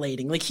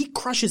annihilating. Like, he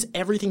crushes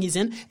everything he's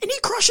in, and he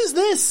crushes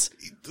this.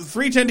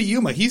 3:10 to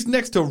Yuma. He's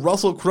next to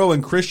Russell Crowe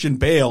and Christian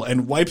Bale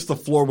and wipes the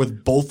floor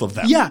with both of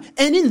them. Yeah,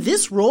 and in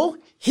this role,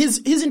 his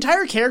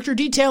entire character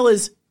detail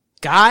is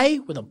guy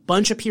with a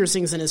bunch of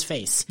piercings in his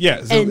face.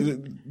 Yeah, so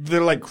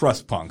they're like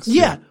crust punks.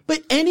 Yeah,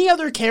 but any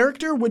other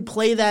character would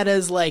play that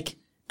as like,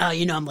 oh,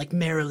 you know, I'm like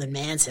Marilyn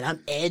Manson.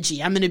 I'm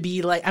edgy. I'm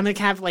gonna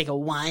have like a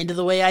whine to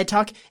the way I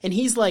talk. And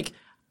he's like,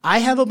 I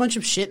have a bunch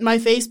of shit in my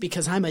face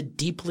because I'm a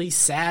deeply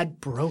sad,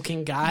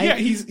 broken guy. Yeah,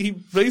 he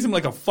plays him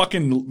like a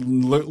fucking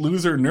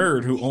loser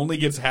nerd who only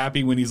gets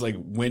happy when he's like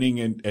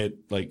winning at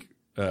like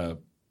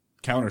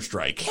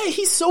Counter-Strike. Yeah,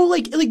 he's so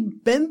like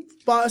Ben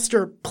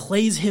Foster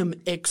plays him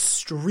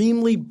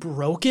extremely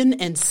broken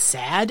and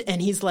sad, and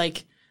he's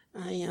like,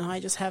 you know, I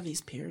just have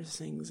these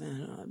piercings,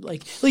 and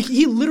like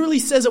he literally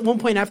says at one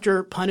point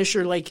after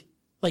Punisher like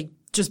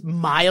just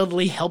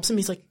mildly helps him,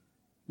 he's like,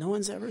 no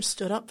one's ever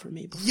stood up for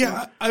me before.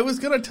 Yeah, I was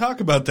gonna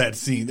talk about that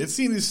scene. That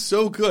scene is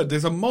so good.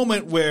 There's a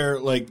moment where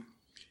like,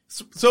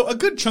 so a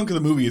good chunk of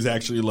the movie is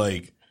actually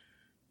like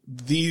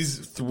these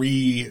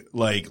 3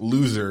 like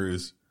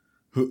losers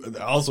who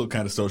also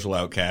kind of social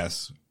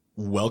outcasts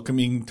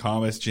welcoming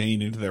Thomas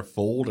Jane into their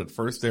fold. At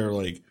first they're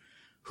like,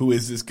 who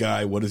is this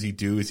guy? What does he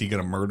do? Is he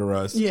going to murder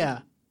us? Yeah.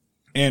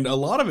 And a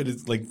lot of it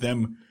is like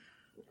them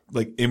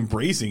like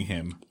embracing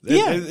him.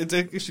 Yeah. It's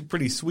actually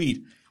pretty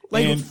sweet.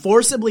 Like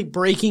forcibly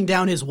breaking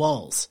down his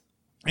walls.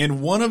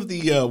 And one of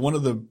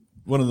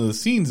the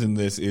scenes in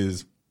this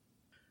is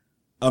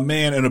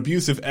an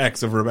abusive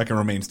ex of Rebecca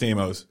Romaine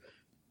Stamos,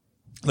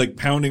 like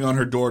pounding on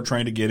her door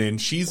trying to get in.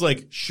 She's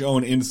like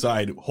shown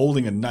inside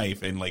holding a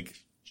knife and like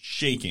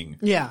shaking.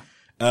 Yeah.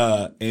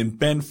 And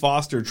Ben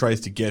Foster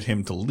tries to get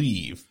him to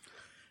leave.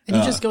 And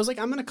he just goes like,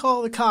 I'm going to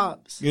call the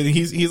cops.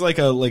 He's like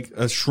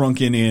a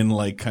shrunken in,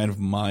 like kind of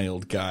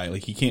mild guy.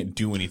 Like he can't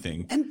do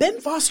anything. And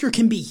Ben Foster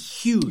can be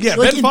huge. Yeah,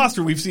 like Ben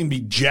Foster we've seen be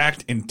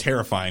jacked and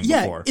terrifying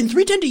before. In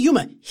 3:10 to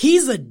Yuma,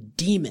 he's a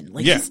demon.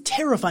 Like he's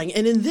terrifying.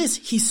 And in this,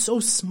 he's so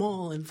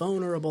small and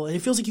vulnerable. And it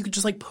feels like you could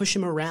just like push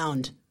him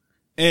around.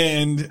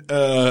 And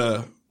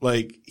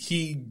like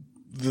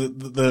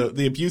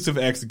the abusive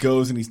ex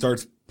goes and he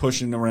starts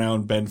pushing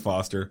around Ben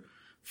Foster.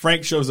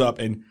 Frank shows up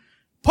and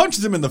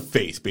punches him in the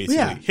face, basically.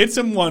 Yeah. Hits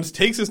him once,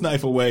 takes his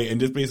knife away, and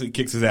just basically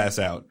kicks his ass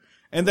out.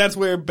 And that's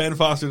where Ben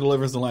Foster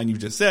delivers the line you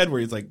just said, where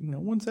he's like, no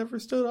one's ever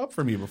stood up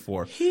for me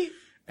before.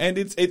 And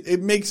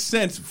it makes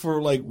sense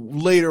for like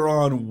later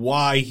on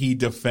why he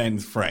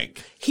defends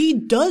Frank. He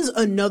does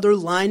another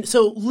line.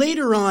 So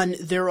later on,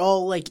 they're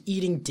all like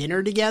eating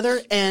dinner together,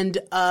 and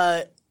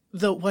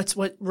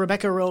what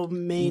Rebecca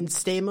Romaine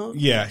Stamos?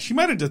 Yeah, she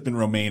might have just been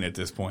Romaine at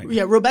this point.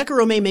 Yeah, Rebecca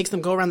Romaine makes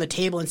them go around the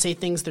table and say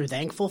things they're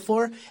thankful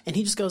for, and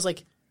he just goes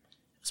like, "It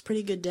was a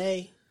pretty good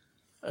day."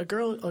 a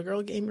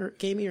girl gave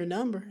me her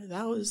number.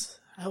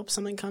 I hope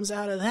something comes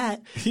out of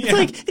that. Yeah. It's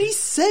like, and he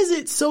says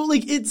it so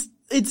like it's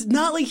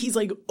not like he's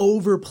like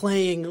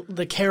overplaying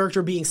the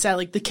character being sad.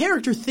 Like the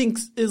character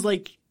is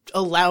like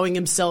allowing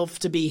himself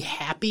to be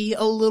happy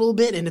a little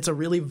bit, and it's a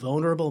really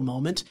vulnerable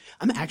moment.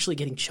 I'm actually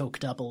getting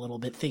choked up a little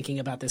bit thinking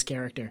about this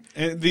character.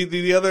 And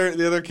the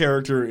other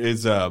character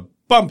is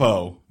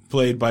Bumpo,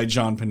 played by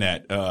John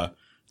Panette.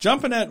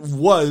 John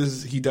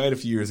Panette he died a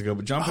few years ago,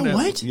 but John Panette,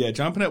 what? Yeah,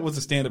 John Panette was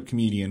a stand-up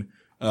comedian,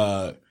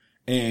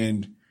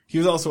 and he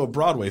was also a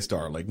Broadway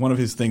star. Like one of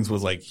his things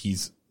was like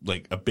he's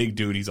like a big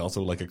dude. He's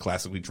also like a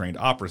classically trained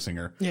opera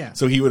singer. Yeah.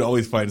 So he would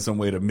always find some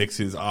way to mix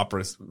his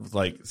opera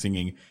like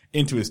singing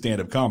into his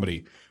stand-up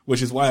comedy,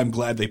 which is why I'm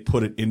glad they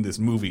put it in this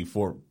movie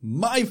for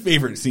my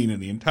favorite scene in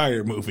the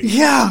entire movie.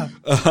 Yeah.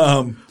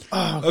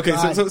 Okay,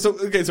 God.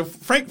 so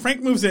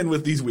Frank moves in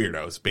with these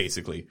weirdos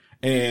basically,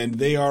 and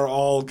they are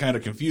all kind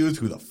of confused.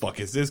 Who the fuck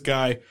is this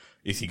guy?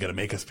 Is he going to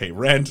make us pay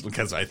rent?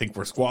 Because I think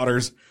we're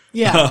squatters.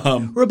 Yeah.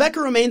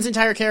 Rebecca Romaine's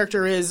entire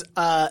character is,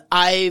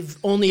 I've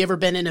only ever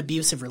been in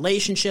abusive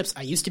relationships.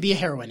 I used to be a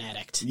heroin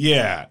addict.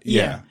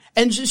 Yeah.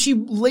 And she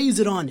lays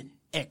it on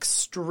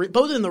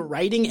both in the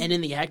writing and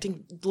in the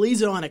acting,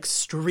 lays it on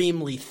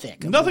extremely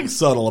thick. Nothing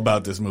subtle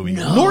about this movie.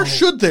 No. Nor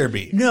should there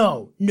be.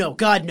 No,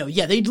 God, no.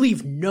 Yeah, they'd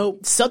leave no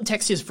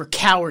subtext is for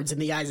cowards in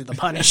the eyes of the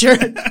Punisher.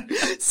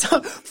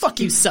 So, fuck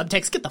you,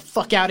 subtext. Get the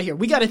fuck out of here.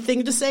 We got a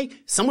thing to say?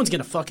 Someone's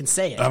gonna fucking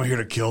say it. I'm here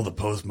to kill the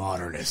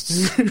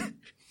postmodernists.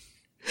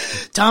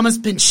 Thomas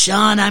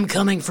Pynchon, I'm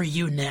coming for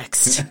you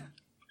next.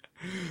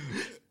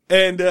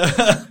 And,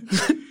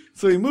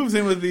 so he moves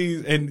in with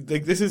these, and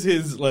like this is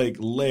his like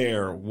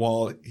lair.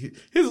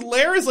 His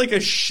lair is like a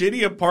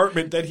shitty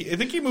apartment that I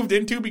think he moved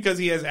into because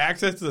he has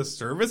access to the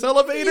service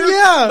elevator.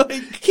 Yeah,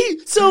 like,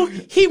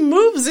 he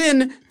moves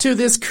in to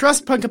this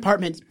crust punk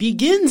apartment,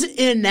 begins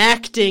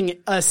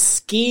enacting a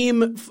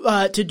scheme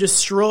to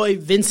destroy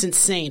Vincent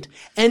Saint,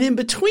 and in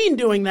between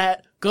doing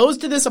that, goes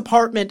to this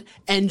apartment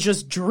and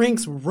just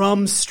drinks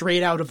rum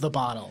straight out of the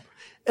bottle.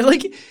 And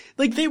like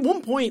they at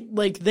one point,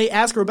 like they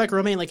ask Rebecca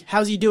Romaine, like,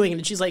 how's he doing?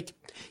 And she's like,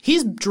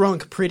 he's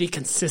drunk pretty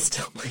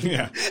consistently.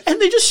 Yeah. And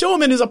they just show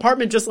him in his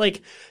apartment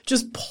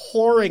just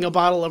pouring a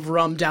bottle of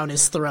rum down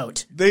his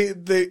throat.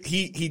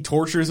 He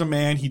tortures a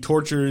man. He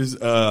tortures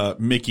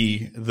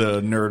Mickey,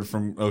 the nerd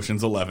from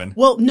Ocean's 11.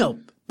 Well, no.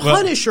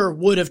 Punisher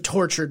would have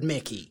tortured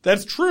Mickey.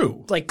 That's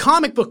true. Like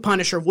comic book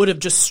Punisher would have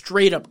just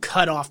straight up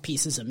cut off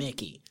pieces of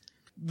Mickey.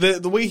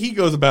 The way he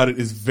goes about it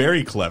is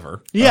very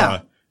clever.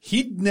 Yeah.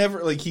 He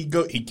never, like, he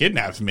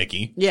kidnaps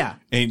Mickey. Yeah.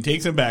 And he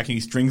takes him back and he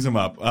strings him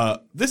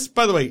up. This,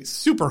 by the way,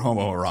 super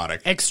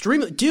homoerotic.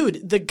 Extremely.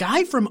 Dude, the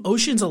guy from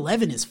Ocean's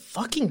 11 is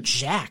fucking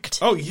jacked.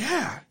 Oh,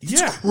 yeah.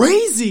 It's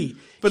crazy.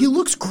 But he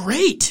looks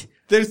great.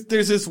 There's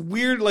this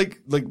weird, like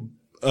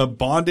a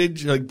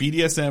bondage, like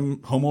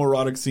BDSM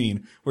homoerotic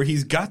scene where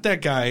he's got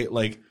that guy,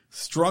 like,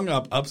 strung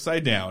up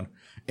upside down.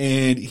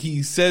 And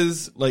he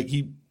says, like,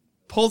 he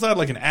pulls out,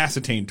 like, an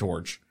acetane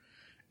torch.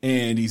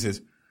 And he says,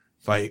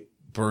 if I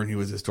burn you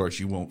with this torch,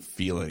 you won't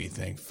feel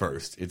anything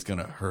first. It's going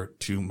to hurt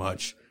too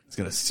much. It's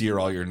going to sear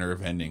all your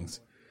nerve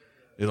endings.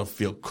 It'll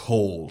feel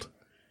cold.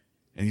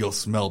 And you'll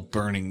smell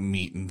burning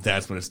meat, and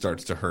that's when it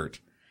starts to hurt.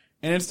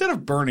 And instead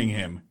of burning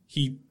him,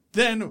 he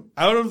then,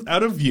 out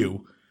of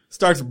view,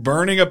 starts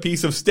burning a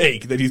piece of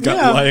steak that he's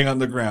got lying on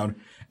the ground,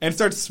 and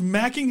starts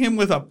smacking him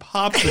with a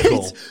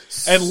popsicle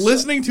and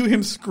listening to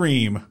him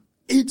scream.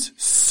 It's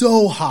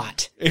so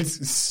hot.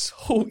 It's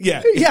so,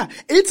 yeah. Yeah,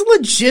 it's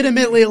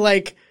legitimately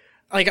like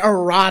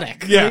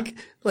erotic. Yeah.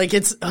 Like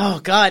it's, oh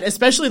God,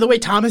 especially the way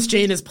Thomas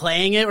Jane is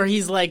playing it, where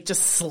he's like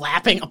just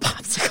slapping a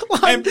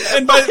popsicle on.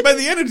 And by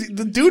the end,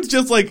 the dude's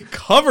just like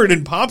covered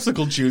in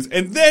popsicle juice.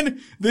 And then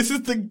this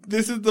is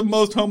the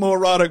most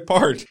homoerotic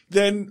part.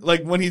 Then,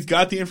 like, when he's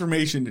got the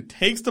information,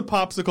 takes the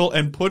popsicle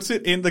and puts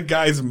it in the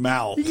guy's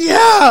mouth.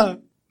 Yeah.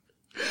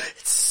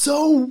 It's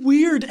so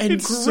weird and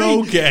It's great.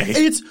 so gay.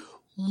 It's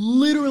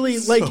literally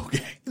like, so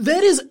gay.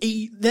 that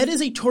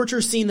is a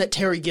torture scene that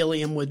Terry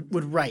Gilliam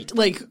would write.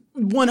 Like,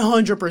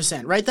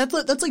 100%, right? That's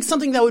like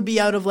something that would be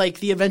out of like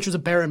The Adventures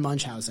of Baron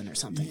Munchausen or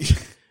something.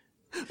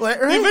 Right?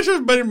 The Adventures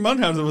of Baron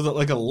Munchausen was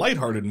like a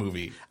lighthearted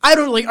movie. I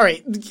don't like,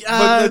 alright.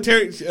 But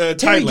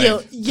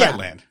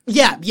Tideland.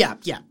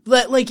 Yeah.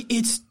 Like,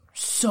 it's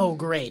so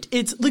great.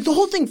 It's like the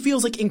whole thing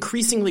feels like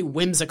increasingly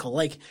whimsical.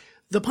 Like,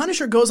 the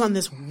Punisher goes on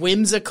this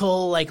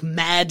whimsical, like,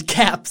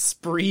 madcap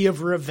spree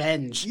of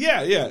revenge.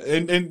 Yeah.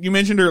 And you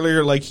mentioned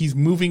earlier, like, he's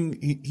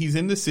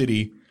in the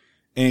city,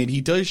 and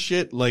he does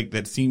shit, like,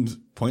 that seems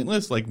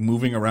pointless, like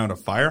moving around a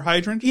fire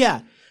hydrant.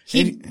 Yeah.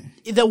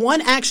 The one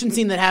action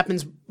scene that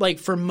happens, like,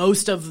 for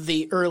most of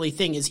the early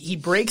thing is he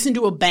breaks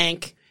into a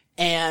bank,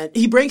 and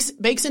he breaks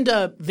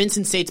into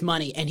Vincent Saint's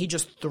money, and he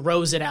just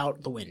throws it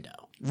out the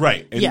window.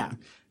 Right. Yeah.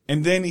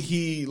 And then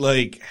he,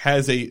 like,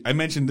 I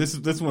mentioned this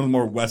is one of the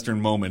more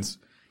Western moments.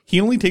 He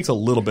only takes a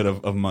little bit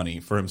of money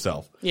for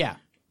himself. Yeah.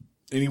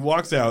 And he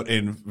walks out,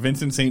 and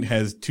Vincent Saint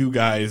has two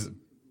guys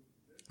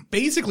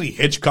basically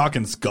Hitchcock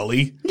and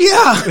Scully.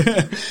 Yeah.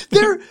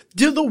 They're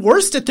the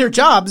worst at their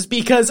jobs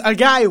because a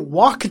guy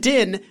walked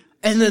in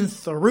and then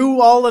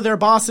threw all of their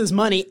boss's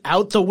money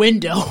out the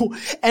window.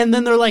 And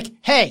then they're like,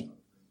 hey,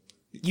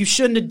 you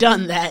shouldn't have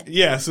done that.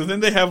 Yeah, so then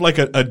they have like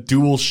a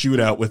dual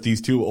shootout with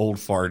these two old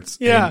farts.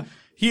 Yeah. And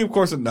he, of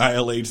course,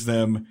 annihilates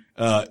them.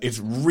 It's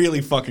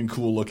really fucking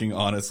cool looking,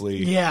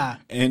 honestly. Yeah.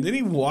 And then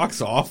he walks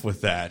off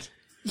with that.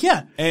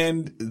 Yeah.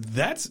 And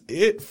that's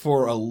it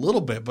for a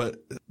little bit.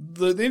 But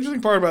the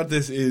interesting part about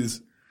this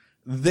is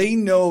they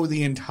know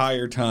the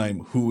entire time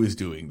who is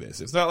doing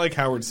this. It's not like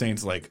Howard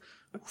Saint's like,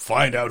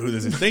 find out who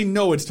this is. They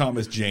know it's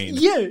Thomas Jane.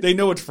 Yeah. They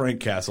know it's Frank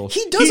Castle.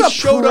 He does a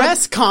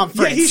press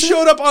conference. Yeah, he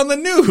showed up on the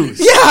news.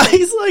 Yeah,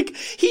 he's like,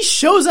 he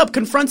shows up,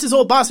 confronts his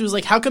old boss, who's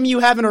like, how come you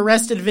haven't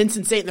arrested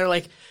Vincent Saint? And they're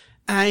like,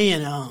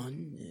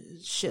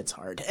 shit's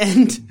hard.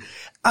 And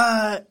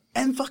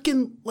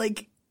fucking,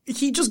 like,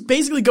 he just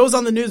basically goes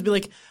on the news and be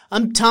like,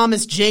 I'm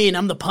Thomas Jane,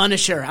 I'm the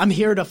Punisher, I'm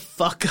here to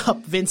fuck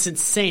up Vincent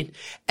Saint.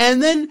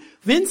 And then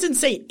Vincent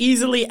Saint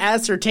easily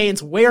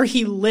ascertains where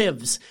he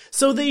lives,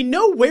 so they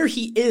know where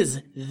he is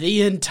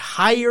the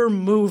entire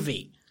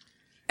movie.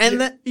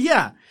 And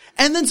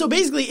and then so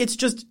basically it's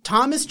just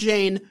Thomas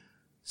Jane,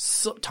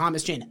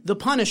 the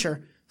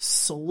Punisher,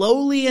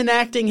 slowly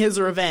enacting his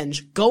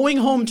revenge, going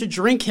home to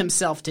drink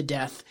himself to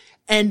death,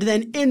 and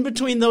then in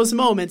between those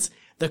moments,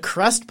 the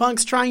crust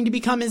punks trying to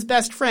become his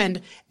best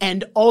friend,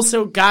 and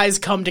also guys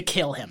come to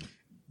kill him.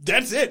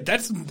 That's it.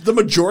 That's the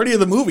majority of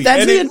the movie.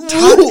 That's and the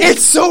entire.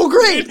 It's so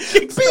great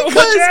because so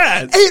much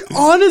ass. It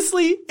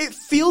honestly, it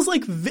feels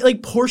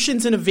like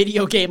portions in a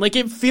video game. Like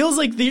it feels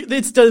like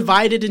it's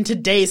divided into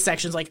day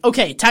sections. Like,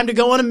 okay, time to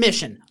go on a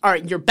mission. All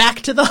right, you're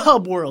back to the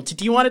hub world.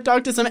 Do you want to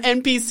talk to some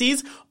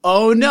NPCs?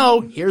 Oh no,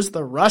 here's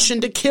the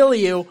Russian to kill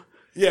you.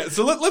 Yeah,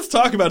 so let's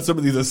talk about some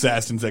of these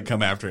assassins that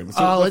come after him.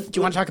 So do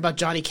you want to talk about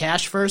Johnny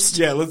Cash first?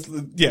 Yeah,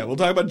 we'll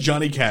talk about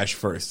Johnny Cash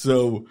first.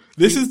 So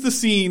this is the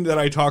scene that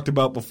I talked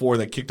about before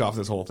that kicked off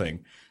this whole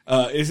thing.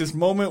 It's this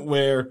moment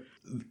where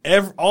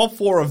all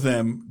four of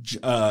them,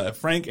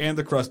 Frank and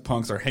the crust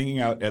punks, are hanging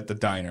out at the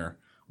diner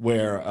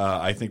where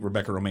I think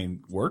Rebecca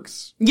Romijn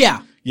works.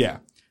 Yeah. Yeah.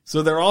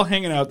 So they're all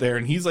hanging out there,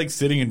 and he's like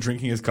sitting and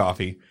drinking his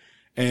coffee,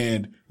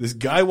 and this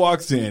guy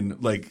walks in,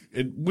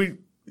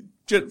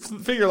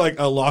 figure like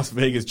a Las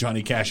Vegas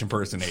Johnny Cash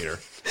impersonator.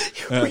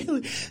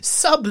 Really?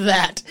 Sub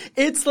that.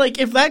 It's like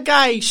if that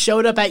guy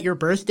showed up at your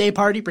birthday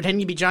party pretending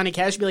to be Johnny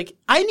Cash, be like,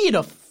 I need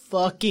a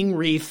fucking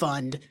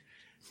refund.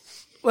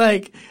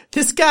 Like,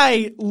 this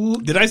guy...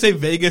 Did I say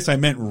Vegas? I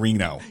meant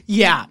Reno.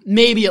 Yeah,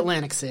 maybe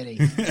Atlantic City.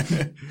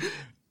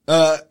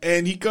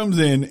 And he comes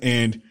in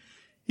and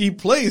he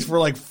plays for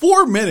like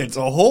 4 minutes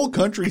a whole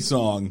country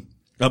song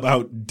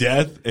about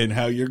death and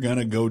how you're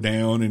gonna go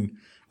down, and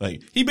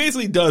like, he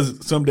basically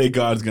does Someday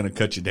God's Gonna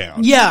Cut You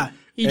Down. Yeah.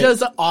 He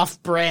does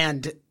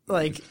off-brand,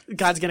 like,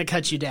 God's Gonna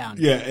Cut You Down.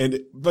 Yeah, and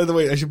by the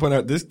way, I should point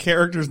out, this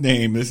character's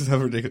name, this is how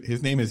ridiculous,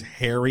 his name is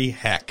Harry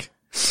Heck.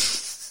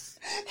 It's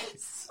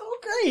so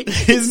great.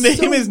 His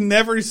name is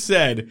never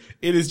said.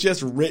 It is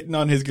just written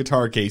on his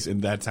guitar case,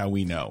 and that's how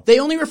we know. They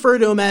only refer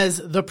to him as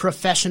the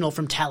professional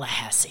from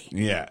Tallahassee.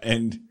 Yeah,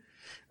 and,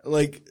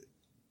 like,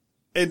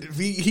 and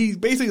he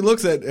basically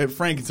looks at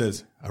Frank and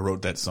says, I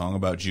wrote that song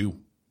about you.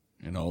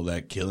 And all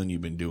that killing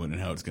you've been doing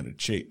and how it's going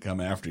to come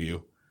after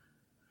you.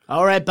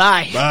 All right,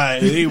 bye. Bye.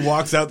 And he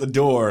walks out the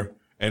door,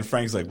 and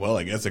Frank's like, well,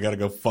 I guess I got to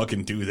go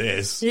fucking do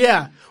this.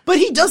 Yeah. But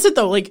he does it,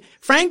 though. Like,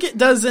 Frank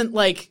doesn't,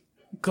 like,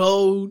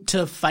 go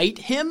to fight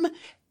him.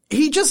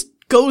 He just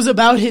goes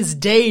about his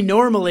day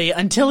normally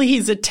until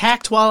he's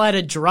attacked while at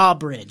a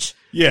drawbridge.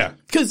 Yeah.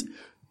 Because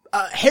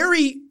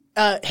Harry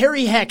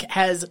Heck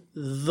has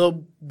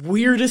the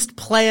weirdest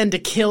plan to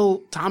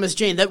kill Thomas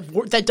Jane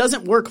that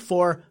doesn't work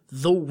for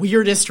the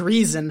weirdest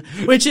reason,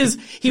 which is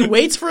he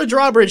waits for a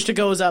drawbridge to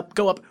go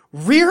up,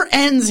 rear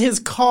ends his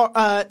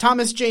car,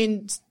 Thomas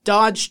Jane's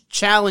Dodge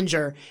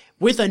Challenger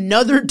with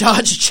another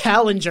Dodge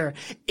Challenger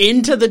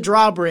into the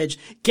drawbridge,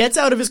 gets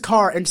out of his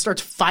car and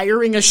starts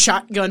firing a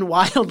shotgun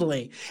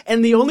wildly.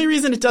 And the only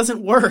reason it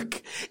doesn't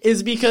work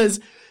is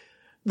because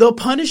the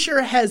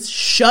Punisher has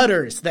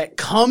shutters that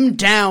come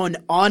down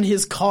on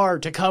his car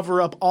to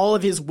cover up all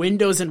of his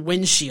windows and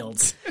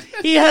windshields.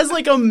 He has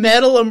like a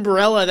metal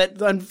umbrella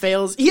that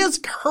unveils. He has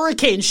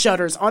hurricane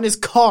shutters on his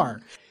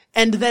car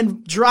and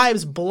then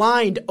drives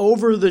blind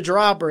over the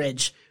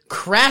drawbridge,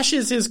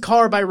 crashes his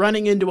car by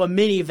running into a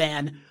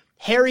minivan.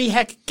 Harry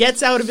Heck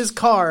gets out of his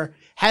car,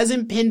 has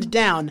him pinned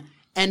down,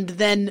 and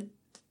then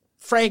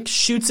Frank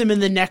shoots him in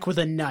the neck with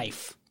a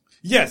knife.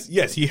 Yes,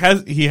 he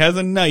has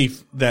a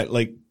knife that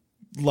like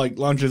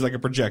launches like a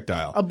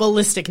projectile. A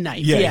ballistic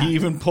knife. Yeah, he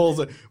even pulls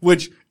it,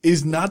 which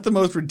is not the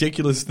most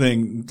ridiculous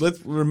thing.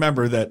 Let's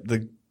remember that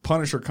the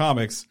Punisher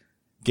comics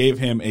gave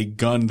him a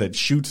gun that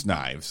shoots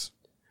knives.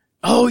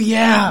 Oh,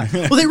 yeah.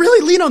 Well, they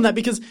really lean on that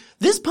because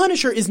this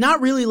Punisher is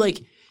not really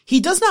like, he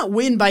does not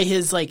win by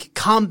his like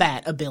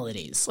combat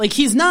abilities. Like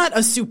he's not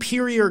a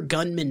superior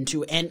gunman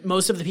to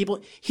most of the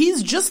people.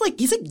 He's just like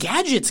he's a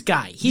gadgets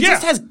guy. He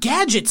just has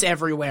gadgets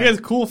everywhere. He has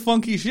cool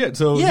funky shit.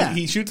 So Yeah.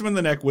 he shoots him in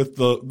the neck with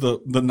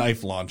the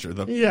knife launcher.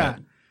 The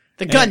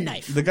gun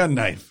knife. The gun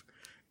knife.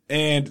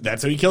 And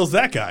that's how he kills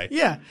that guy.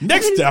 Yeah.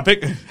 Next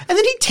topic. And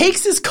then he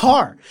takes his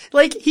car.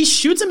 Like he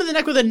shoots him in the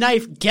neck with a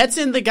knife, gets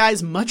in the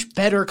guy's much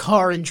better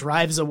car and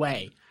drives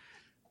away.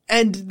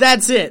 And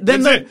that's it.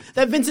 Then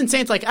that Vincent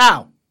Saint's like,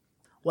 ow.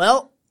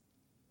 Well,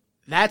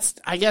 that's,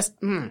 I guess,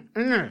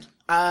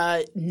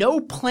 no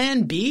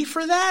plan B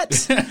for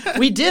that.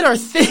 We did our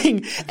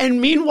thing. And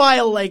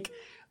meanwhile, like,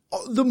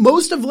 the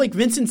most of, like,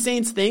 Vincent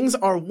Saint's things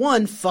are,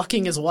 one,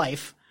 fucking his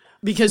wife.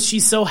 Because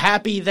she's so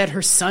happy that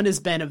her son has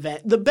been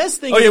the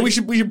best thing. Oh, yeah, we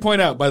should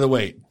point out, by the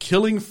way,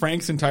 killing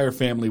Frank's entire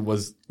family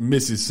was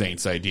Mrs.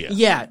 Saint's idea.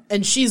 Yeah.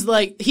 And he's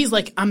like,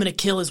 I'm going to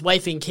kill his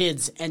wife and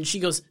kids. And she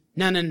goes,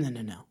 no.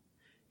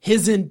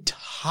 His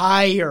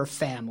entire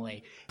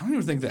family. I don't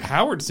even think that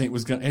Howard Saint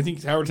was I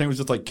think Howard Saint was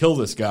just like, kill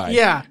this guy.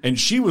 Yeah. And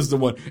she was the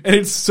one. And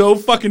it's so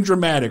fucking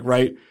dramatic,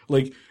 right?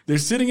 Like, they're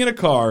sitting in a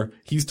car.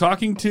 He's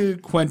talking to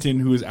Quentin,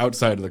 who is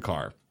outside of the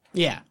car.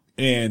 Yeah.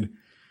 And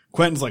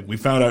Quentin's like, we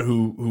found out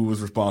who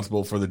was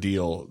responsible for the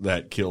deal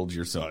that killed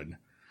your son.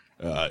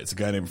 It's a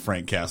guy named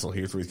Frank Castle.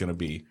 Here's where he's going to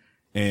be.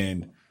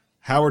 And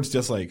Howard's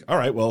just like, all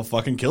right, well,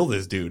 fucking kill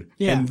this dude.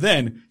 Yeah. And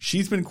then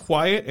she's been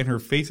quiet and her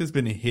face has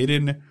been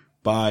hidden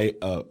by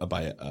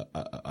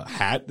a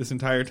hat this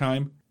entire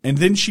time. And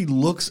then she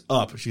looks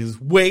up. She says,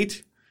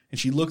 wait. And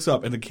she looks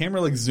up and the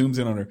camera like zooms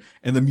in on her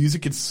and the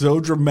music gets so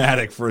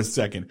dramatic for a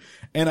second.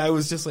 And I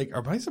was just like,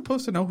 am I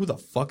supposed to know who the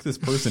fuck this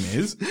person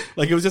is?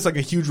 Like, it was just like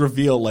a huge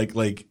reveal. Like,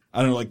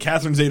 I don't know, like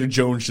Catherine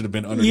Zeta-Jones should have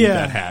been underneath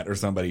that hat or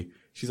somebody.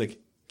 She's like,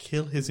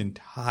 kill his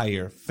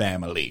entire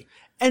family.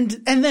 And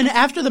then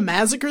after the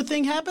massacre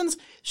thing happens,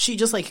 she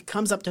just like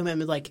comes up to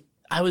him and like,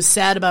 I was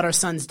sad about our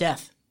son's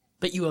death,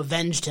 but you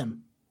avenged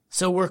him.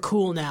 So we're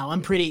cool now.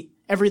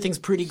 Everything's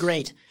pretty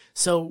great.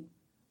 So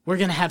we're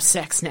going to have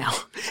sex now.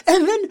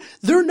 And then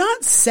they're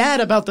not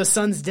sad about the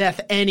son's death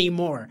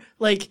anymore.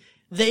 Like,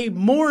 they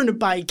mourn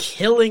by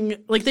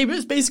killing, like, they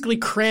just basically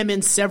cram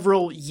in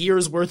several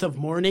years worth of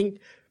mourning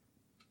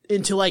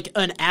into, like,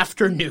 an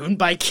afternoon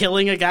by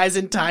killing a guy's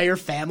entire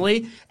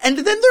family. And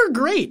then they're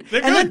great.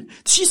 They're and good. then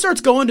she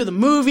starts going to the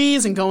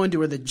movies and going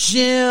to the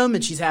gym,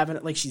 and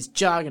she's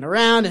jogging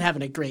around and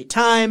having a great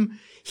time.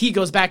 He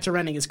goes back to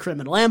running his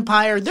criminal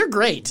empire. They're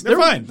great. They're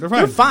fine.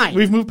 They're fine.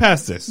 We've moved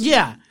past this.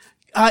 Yeah.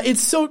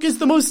 It's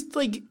the most,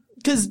 like,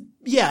 cause,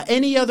 yeah,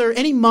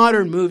 any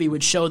modern movie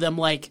would show them,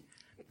 like,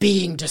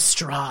 being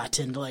distraught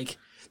and, like,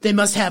 they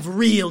must have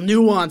real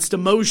nuanced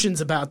emotions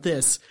about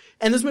this.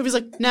 And this movie's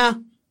like, nah,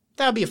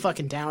 that would be a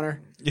fucking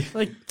downer. Yeah.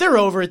 Like, they're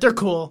over it. They're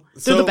cool.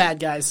 They're the bad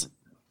guys.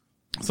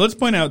 So let's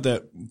point out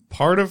that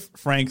part of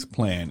Frank's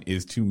plan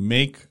is to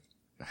make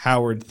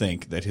Howard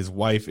think that his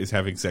wife is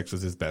having sex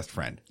with his best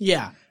friend.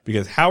 Yeah.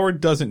 Because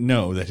Howard doesn't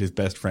know that his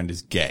best friend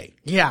is gay.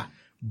 Yeah.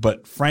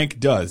 But Frank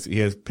does. He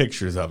has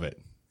pictures of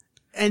it.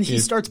 And he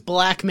starts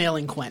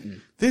blackmailing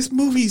Quentin. This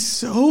movie's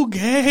so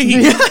gay.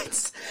 Yeah,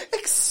 it's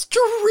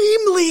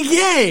extremely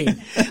gay.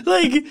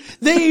 Like,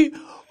 they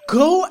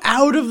go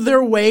out of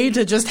their way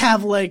to just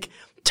have, like,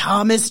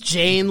 Thomas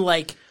Jane,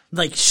 like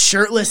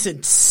shirtless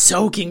and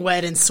soaking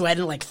wet in sweat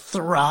and, like,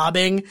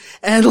 throbbing.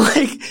 And,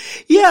 like,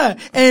 yeah.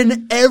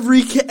 And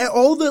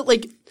all the,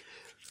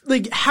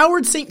 like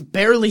Howard Saint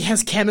barely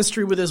has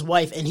chemistry with his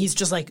wife, and he's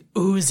just like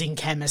oozing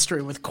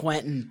chemistry with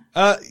Quentin.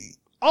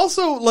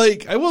 Also,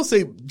 like, I will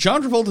say,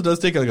 John Travolta does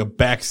take like a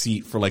back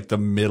seat for like the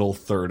middle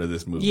third of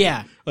this movie.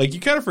 Yeah. Like, you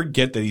kind of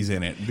forget that he's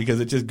in it because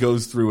it just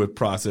goes through a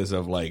process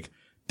of like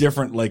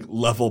different like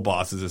level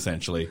bosses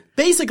essentially.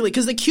 Basically,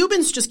 because the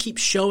Cubans just keep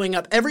showing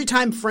up. Every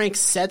time Frank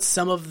sets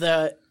some of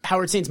the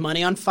Howard Saint's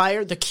money on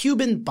fire, the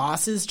Cuban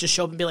bosses just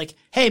show up and be like,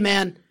 hey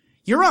man,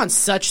 you're on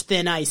such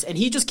thin ice. And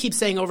he just keeps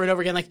saying over and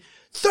over again, like,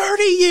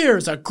 30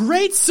 years, a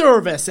great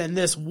service, and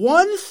this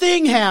one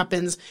thing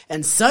happens,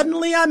 and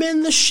suddenly I'm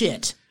in the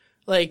shit.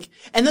 Like,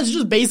 and that's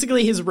just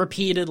basically his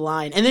repeated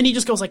line. And then he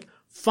just goes like,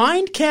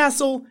 find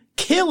Castle,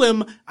 kill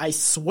him, I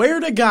swear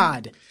to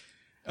God.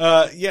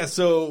 Yeah,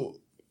 so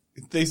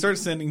they start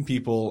sending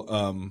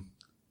people,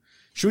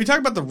 should we talk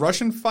about the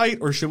Russian fight,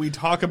 or should we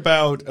talk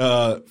about,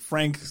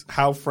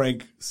 how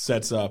Frank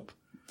sets up,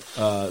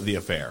 the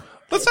affair?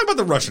 Let's talk about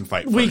the Russian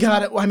fight first. We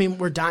got it. I mean,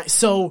 we're dying.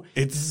 So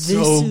it's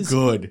so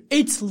good.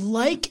 It's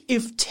like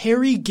if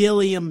Terry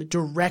Gilliam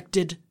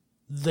directed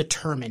The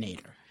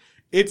Terminator.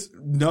 I'm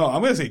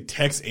going to say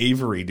Tex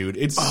Avery, dude.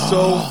 It's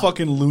so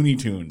fucking Looney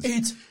Tunes.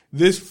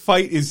 This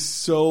fight is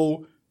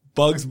so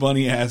Bugs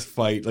Bunny ass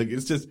fight. Like,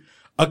 it's just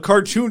a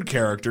cartoon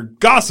character,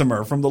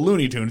 Gossamer from the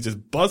Looney Tunes,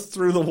 just busts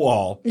through the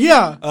wall.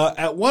 Yeah.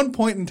 At one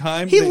point in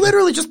time, he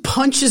literally just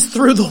punches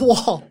through the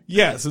wall.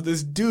 Yeah. So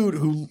this dude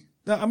who,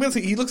 I'm going to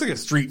say he looks like a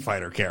Street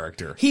Fighter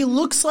character. He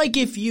looks like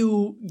if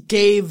you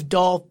gave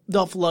Dolph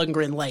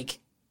Lundgren like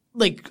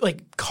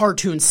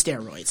cartoon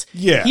steroids.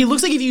 Yeah. He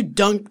looks like if you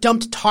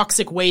dumped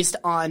toxic waste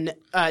on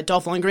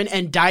Dolph Lundgren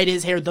and dyed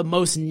his hair the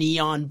most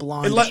neon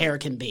blonde hair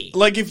can be.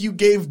 Like if you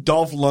gave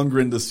Dolph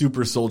Lundgren the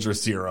super soldier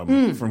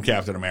serum from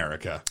Captain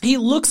America. He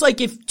looks like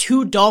if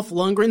two Dolph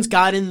Lundgrens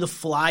got in the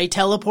Fly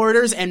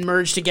teleporters and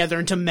merged together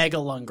into Mega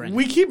Lundgren.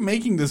 We keep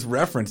making this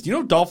reference. You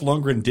know Dolph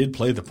Lundgren did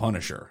play the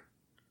Punisher.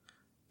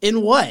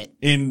 In what?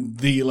 In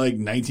the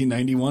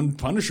 1991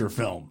 Punisher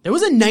film. There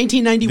was a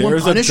 1991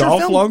 There's Punisher film? There's a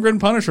film? Dolph Lundgren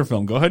Punisher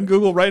film. Go ahead and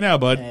Google right now,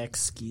 bud.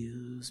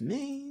 Excuse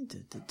me.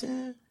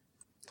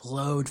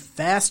 Load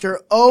faster.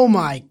 Oh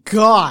my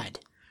god.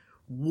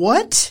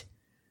 What?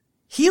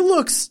 He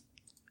looks...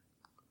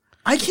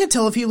 I can't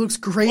tell if he looks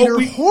great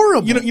or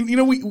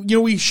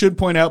horrible. We should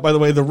point out, by the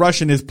way, the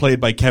Russian is played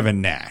by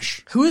Kevin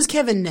Nash. Who is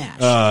Kevin Nash?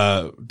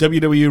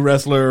 WWE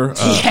wrestler.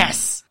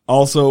 Yes.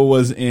 Also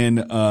was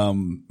in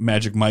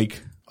Magic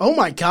Mike. Oh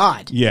my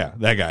god. Yeah,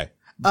 that guy.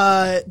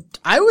 I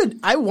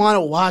want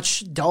to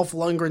watch Dolph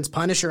Lundgren's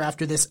Punisher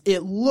after this.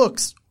 It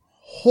looks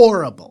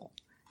horrible.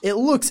 It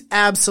looks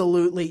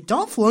absolutely...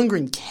 Dolph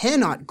Lundgren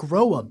cannot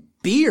grow a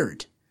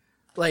beard.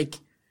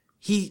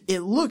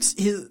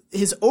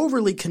 His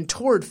overly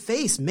contoured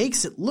face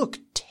makes it look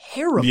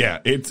terrible. Yeah,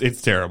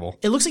 it's terrible.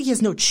 It looks like he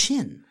has no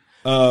chin.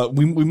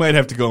 We might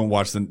have to go and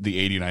watch the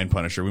 89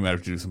 Punisher. We might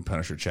have to do some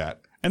Punisher chat.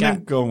 And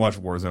then go and watch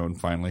Warzone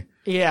finally.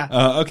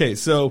 Yeah. Okay,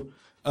 so...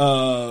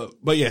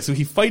 but yeah, so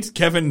he fights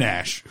Kevin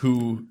Nash,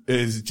 who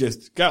is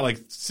just got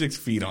 6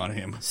 feet on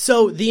him.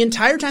 So the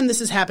entire time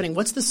this is happening,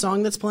 what's the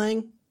song that's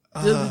playing?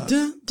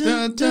 The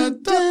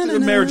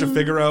Marriage of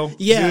Figaro.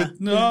 Yeah.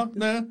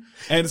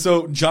 And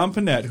so John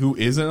Panette, who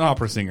is an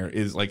opera singer,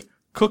 is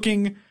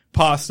cooking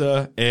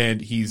pasta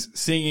and he's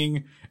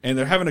singing and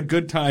they're having a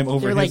good time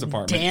over in his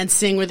apartment.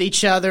 Dancing with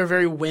each other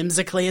very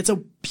whimsically. It's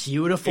a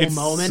beautiful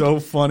moment. It's so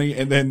funny.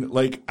 And then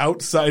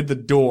outside the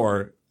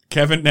door,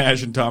 Kevin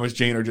Nash and Thomas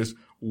Jane are just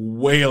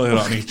wailing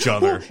on each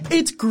other.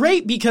 It's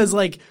great because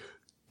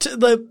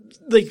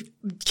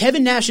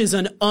Kevin Nash is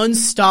an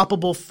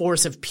unstoppable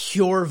force of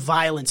pure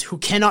violence who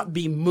cannot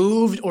be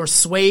moved or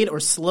swayed or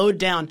slowed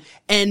down.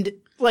 And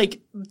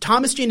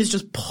Thomas Jane is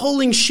just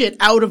pulling shit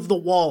out of the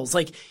walls.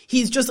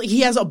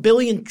 He has a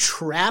billion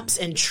traps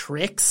and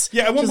tricks.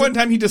 Yeah, at one point in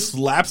time he just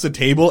slaps a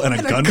table and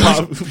a gun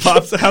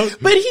pops out.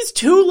 But he's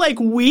too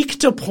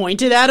weak to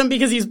point it at him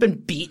because he's been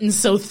beaten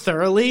so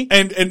thoroughly.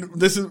 And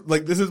this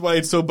is why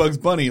it's so Bugs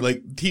Bunny.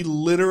 He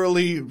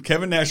literally,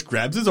 Kevin Nash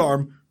grabs his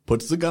arm,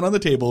 puts the gun on the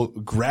table,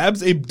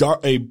 grabs a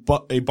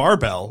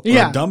barbell or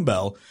a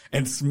dumbbell,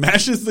 and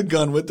smashes the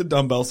gun with the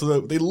dumbbell so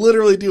that they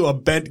literally do a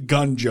bent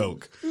gun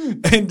joke.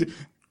 And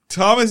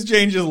Thomas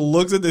Jane just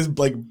looks at this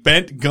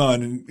bent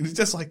gun and he's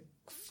just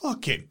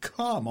fucking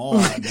come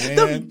on,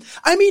 man.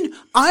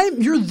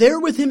 You're there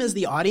with him as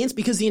the audience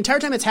because the entire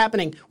time it's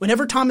happening,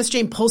 whenever Thomas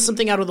Jane pulls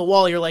something out of the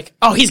wall, you're like,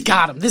 oh, he's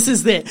got him. This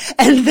is it.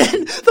 And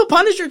then the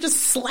Punisher just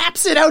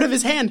slaps it out of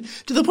his hand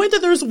to the point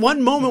that there's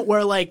one moment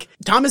where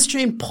Thomas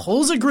Jane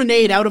pulls a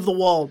grenade out of the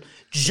wall,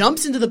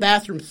 jumps into the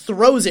bathroom,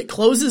 throws it,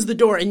 closes the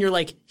door, and you're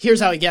like, here's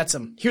how he gets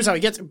him. Here's how he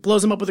gets him.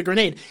 Blows him up with a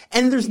grenade.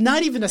 And there's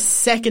not even a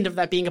second of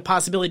that being a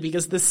possibility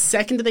because the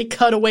second they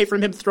cut away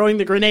from him throwing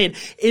the grenade,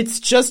 it's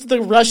just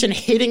the Russian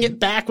hitting it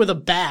back with a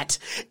bat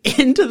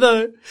into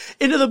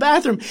the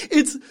bathroom.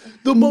 It's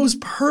the most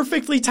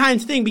perfectly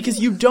timed thing because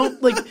you don't,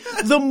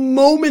 the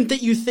moment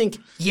that you think,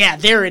 yeah,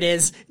 there it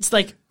is, it's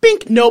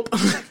bink, nope.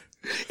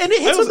 And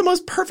it hits with the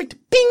most perfect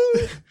bing.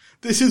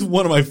 This is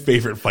one of my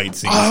favorite fight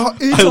scenes.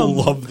 I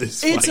love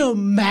this fight. It's a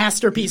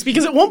masterpiece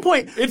because at one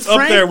point... It's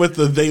up there with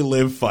the They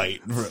Live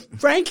fight.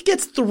 Frank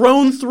gets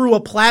thrown through a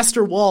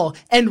plaster wall,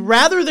 and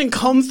rather than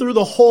come through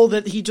the hole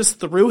that he just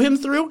threw him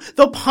through,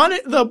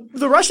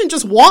 the Russian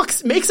just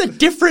makes a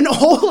different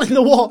hole in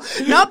the wall.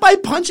 Not by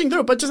punching through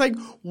it, but just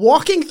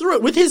walking through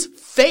it with his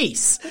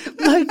face.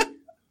 He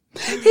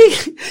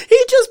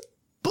just...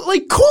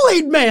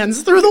 Kool-Aid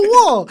Man's through the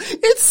wall.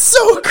 It's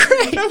so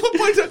great. At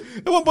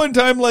one point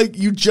in time,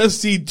 you just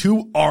see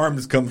two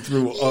arms come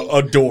through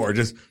a door,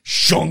 just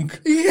shunk.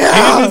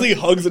 Yeah. He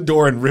hugs the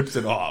door and rips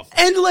it off.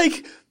 And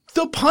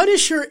the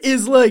Punisher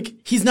is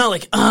he's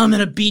not I'm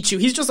gonna beat you.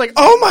 He's just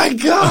oh my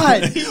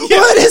god,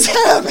 what is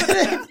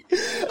happening?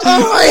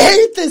 Oh, I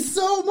hate this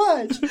so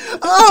much.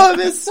 Oh, I'm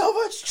in so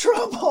much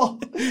trouble.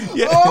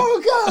 Yeah.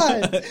 Oh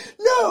god,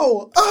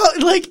 no.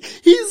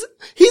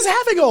 He's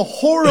having a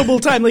horrible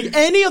time.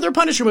 Any other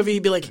Punisher movie,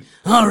 he'd be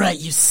all right,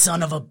 you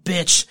son of a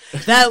bitch.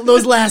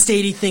 Those last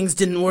 80 things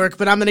didn't work,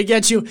 but I'm gonna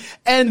get you.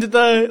 And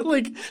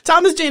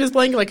Thomas Jane is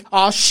playing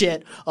oh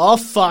shit, oh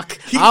fuck,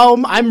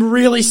 I'm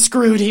really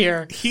screwed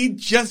here. He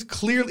just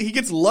he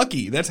gets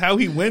lucky. That's how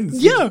he wins.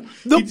 Yeah.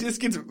 He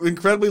just gets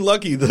incredibly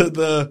lucky.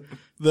 The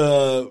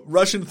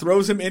Russian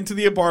throws him into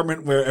the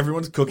apartment where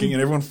everyone's cooking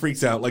and everyone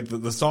freaks out.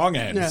 The song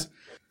ends. Yeah.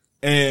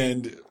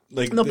 And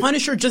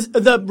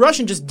the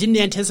Russian just didn't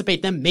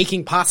anticipate them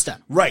making pasta.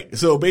 Right.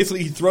 So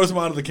basically he throws him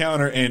onto the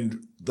counter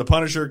and the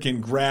Punisher can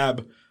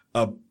grab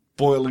a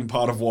boiling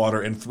pot of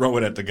water and throw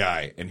it at the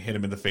guy and hit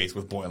him in the face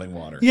with boiling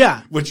water.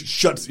 Yeah. Which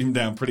shuts him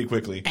down pretty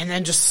quickly. And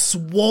then just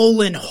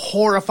swollen,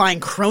 horrifying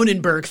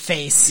Cronenberg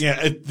face. Yeah,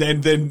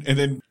 and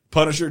then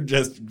Punisher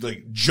just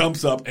like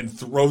jumps up and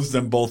throws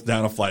them both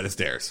down a flight of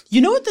stairs.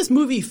 You know what this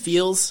movie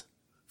feels?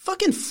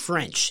 Fucking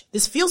French.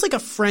 This feels like a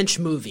French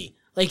movie.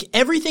 Like,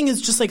 everything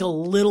is just like a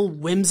little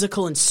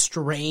whimsical and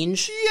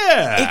strange.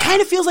 Yeah. It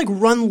kind of feels like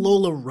Run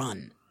Lola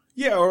Run.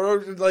 Yeah,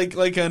 or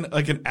like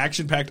an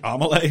action-packed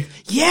Amelie.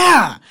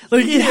 Yeah!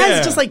 Like, it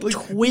has just like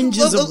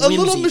twinges of whimsy. A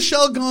little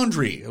Michel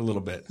Gondry, a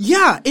little bit.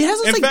 Yeah, it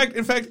has this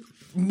In fact,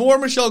 more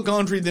Michel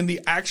Gondry than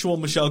the actual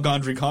Michel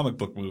Gondry comic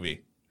book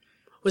movie.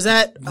 Was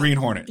that Green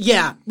Hornet?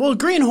 Yeah. Well,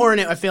 Green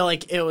Hornet, I feel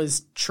like it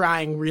was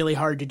trying really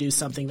hard to do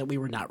something that we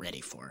were not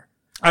ready for.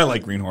 I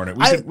like Green Hornet.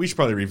 We should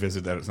probably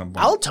revisit that at some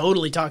point. I'll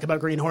totally talk about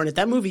Green Hornet.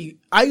 That movie,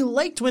 I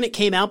liked when it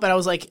came out, but I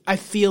was like, I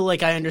feel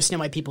like I understand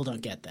why people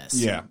don't get this.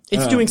 Yeah.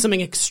 It's doing something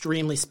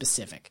extremely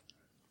specific.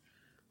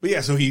 But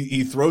yeah, so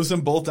he throws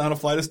them both down a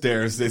flight of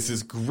stairs. There's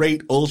this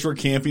great ultra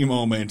campy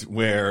moment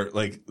where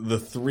like the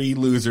three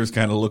losers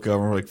kind of look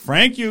over and are like,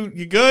 Frank,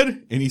 you good?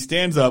 And he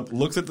stands up,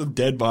 looks at the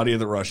dead body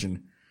of the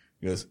Russian.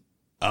 He goes,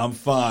 I'm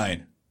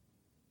fine.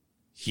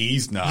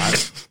 He's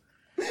not.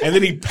 And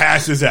then he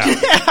passes out.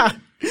 Yeah.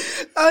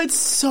 Oh, it's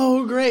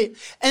so great.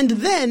 And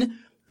then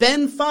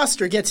Ben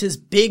Foster gets his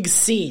big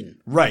scene.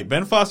 Right.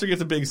 Ben Foster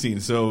gets a big scene.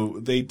 So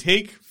they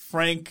take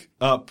Frank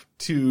up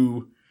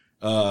to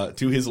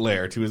his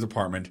lair, to his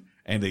apartment,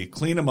 and they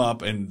clean him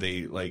up and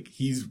they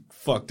he's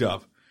fucked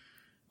up.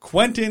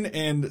 Quentin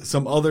and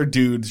some other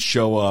dudes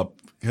show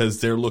up because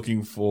they're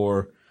looking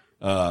for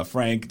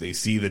Frank. They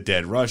see the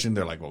dead Russian.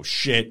 They're like, oh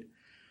shit.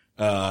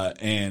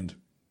 And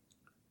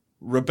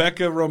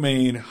Rebecca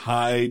Romijn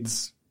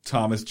hides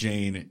Thomas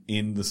Jane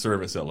in the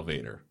service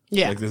elevator.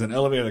 Yeah. Like there's an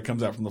elevator that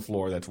comes out from the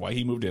floor. That's why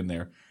he moved in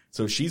there.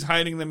 So she's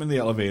hiding them in the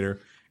elevator,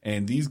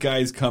 and these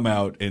guys come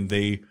out and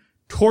they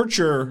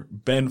torture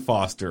Ben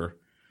Foster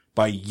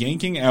by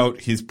yanking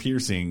out his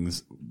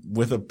piercings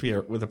with a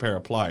pair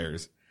of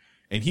pliers,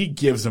 and he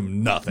gives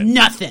them nothing.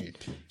 Nothing.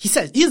 He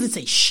doesn't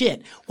say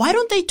shit. Why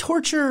don't they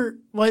torture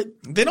what?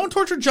 They don't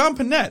torture John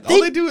Panette.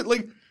 All they do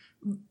is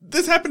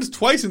this happens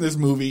twice in this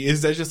movie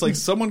is that just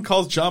someone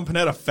calls John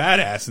Panette a fat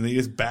ass and he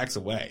just backs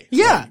away.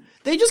 Yeah.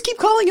 They just keep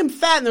calling him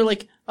fat and they're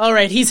like, all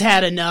right, he's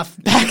had enough.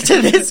 Back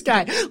to this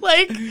guy.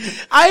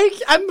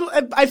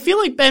 I feel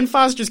like Ben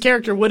Foster's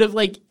character would have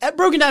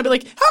broken down and be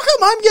like, how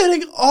come I'm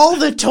getting all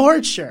the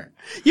torture?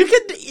 You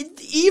could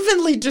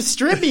evenly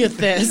distribute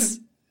this.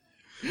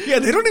 Yeah,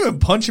 they don't even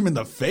punch him in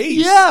the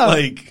face. Yeah.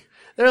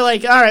 They're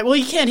like, all right, well,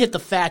 you can't hit the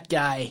fat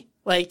guy.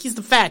 He's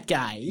the fat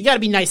guy. You gotta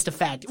be nice to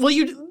fat. Well,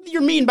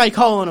 you're mean by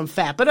calling him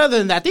fat, but other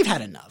than that, they've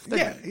had enough.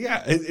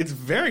 Yeah. It's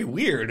very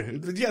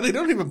weird. Yeah, they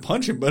don't even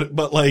punch him, but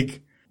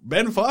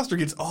Ben Foster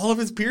gets all of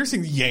his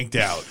piercings yanked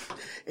out.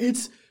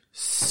 And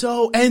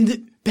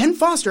Ben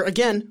Foster,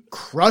 again,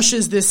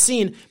 crushes this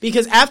scene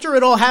because after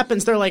it all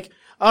happens, they're like,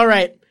 all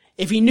right,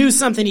 if he knew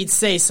something, he'd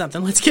say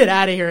something. Let's get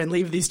out of here and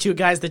leave these two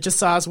guys that just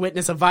saw us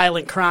witness a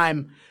violent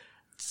crime.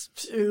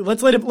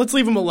 Let's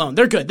leave them alone.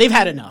 They're good. They've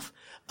had enough.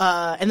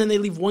 And then they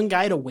leave one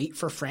guy to wait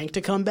for Frank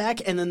to come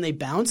back, and then they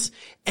bounce,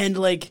 and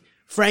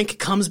Frank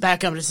comes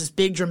back up, and it's this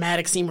big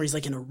dramatic scene where he's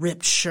in a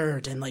ripped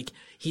shirt, and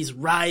he's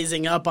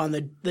rising up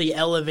on the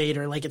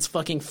elevator like it's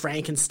fucking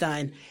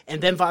Frankenstein,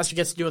 and Ben Foster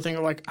gets to do a thing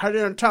where I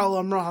didn't tell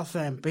him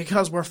nothing,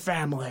 because we're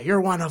family,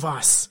 you're one of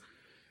us.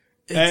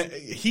 And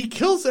he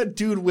kills that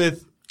dude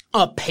with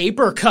a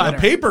paper cutter.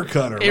 Right?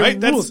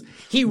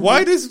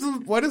 Why does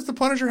the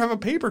Punisher have a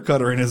paper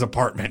cutter in his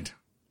apartment?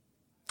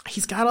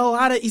 He's got a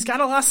lot of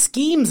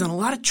schemes and a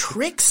lot of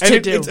tricks to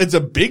do. It's a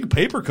big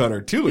paper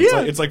cutter too.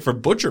 It's like for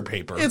butcher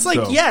paper.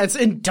 It's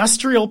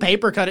industrial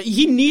paper cutter.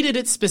 He needed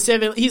it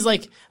specifically. He's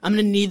like, I'm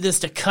going to need this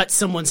to cut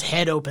someone's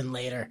head open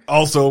later.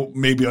 Also,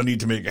 maybe I'll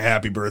need to make a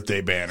happy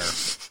birthday banner.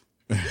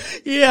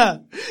 Yeah.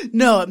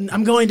 No,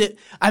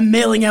 I'm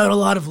mailing out a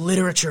lot of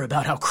literature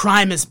about how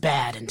crime is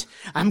bad, and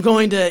I'm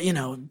going to,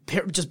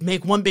 just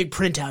make one big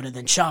printout and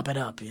then chop it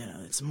up.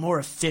 It's more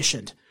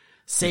efficient.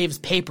 Saves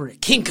paper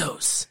at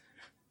Kinko's.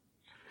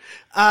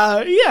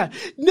 Yeah.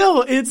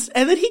 No, and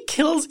then he in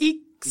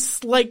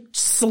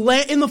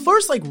the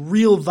first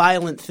real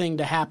violent thing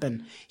to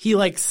happen,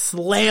 he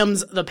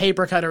slams the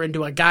paper cutter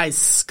into a guy's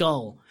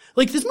skull.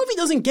 This movie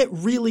doesn't get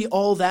really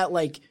all that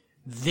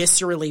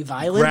viscerally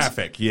violent.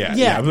 Graphic, yeah.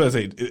 I was gonna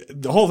say,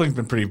 the whole thing's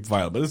been pretty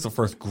violent, but this is the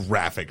first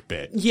graphic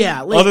bit.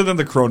 Yeah. Other than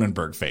the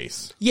Cronenberg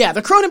face. Yeah,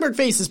 the Cronenberg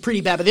face is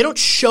pretty bad, but they don't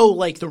show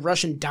the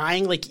Russian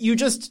dying.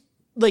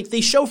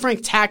 They show Frank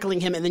tackling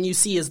him and then you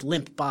see his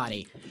limp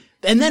body.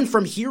 And then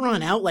from here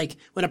on out,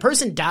 when a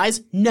person dies,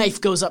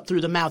 knife goes up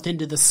through the mouth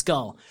into the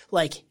skull.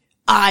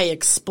 Eye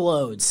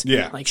explodes.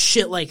 Yeah.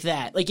 Shit like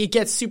that. It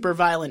gets super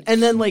violent.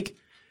 And then,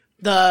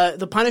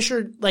 the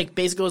Punisher,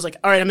 basically goes all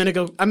right, I'm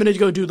gonna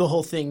go do the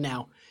whole thing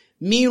now.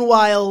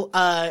 Meanwhile,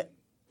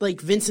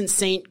 Vincent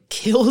Saint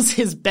kills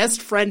his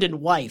best friend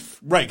and wife.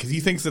 Right, because he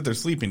thinks that they're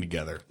sleeping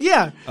together.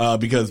 Yeah.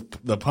 Because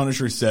the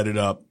Punisher set it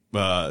up,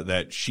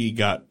 that she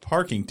got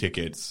parking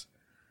tickets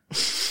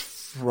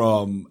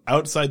from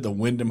outside the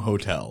Wyndham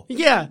Hotel.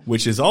 Yeah.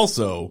 Which is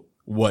also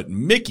what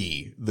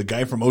Mickey, the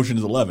guy from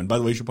Ocean's 11, by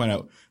the way, you should point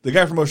out, the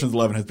guy from Ocean's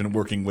 11 has been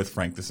working with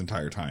Frank this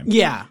entire time.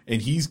 Yeah.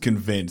 And he's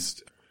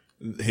convinced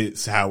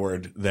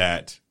Howard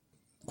that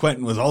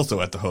Quentin was also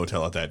at the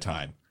hotel at that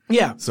time.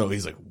 Yeah. So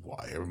he's like,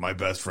 why are my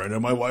best friend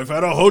and my wife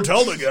at a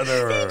hotel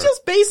together? He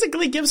just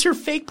basically gives her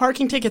fake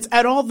parking tickets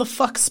at all the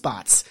fuck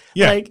spots.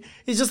 Yeah. Like,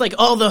 it's just like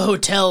all the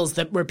hotels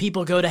where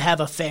people go to have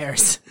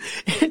affairs.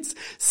 It's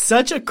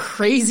such a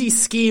crazy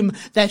scheme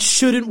that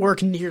shouldn't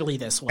work nearly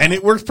this well. And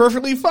it works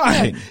perfectly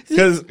fine.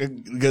 Because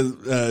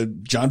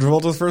John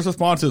Travolta's first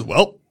response is,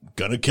 well,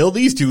 gonna kill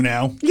these two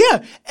now.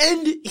 Yeah.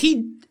 And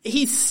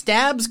he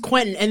stabs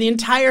Quentin, and the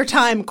entire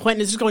time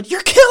Quentin is just going,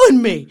 "You're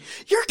killing me!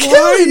 You're killing me!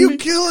 Why are you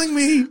killing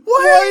me?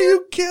 Why are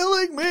you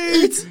killing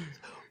me?"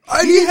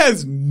 He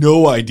has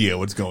no idea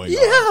what's going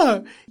on. Yeah.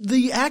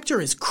 The actor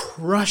is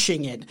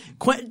crushing it.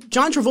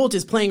 John Travolta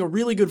is playing a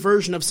really good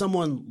version of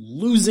someone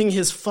losing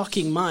his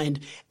fucking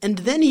mind, and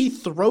then he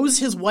throws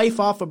his wife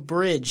off a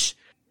bridge.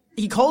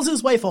 He calls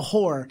his wife a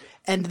whore,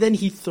 and then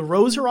he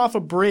throws her off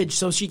a bridge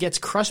so she gets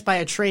crushed by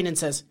a train and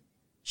says,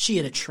 "She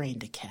had a train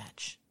to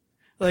catch."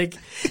 Like,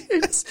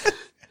 it's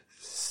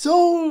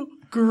so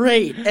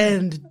great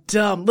and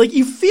dumb. Like,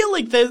 you feel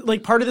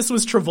like part of this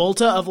was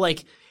Travolta of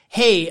like,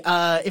 hey,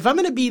 if I'm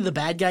gonna be the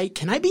bad guy,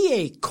 can I be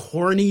a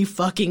corny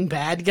fucking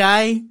bad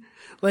guy?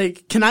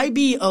 Like, can I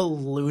be a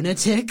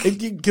lunatic?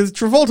 Because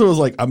Travolta was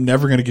like, I'm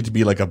never going to get to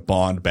be like a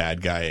Bond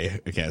bad guy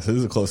again. So this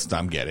is the closest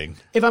I'm getting.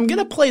 If I'm going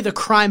to play the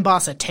crime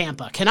boss of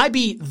Tampa, can I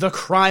be the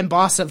crime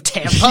boss of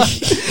Tampa?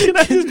 Can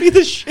I just be the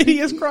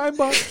shittiest crime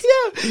boss?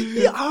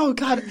 Yeah. Oh,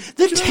 God.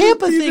 The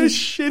Tampa thing. The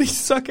shitty,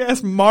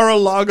 suck-ass,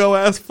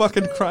 Mar-a-Lago-ass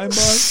fucking crime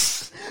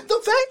boss. The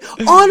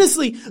fact,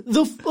 honestly,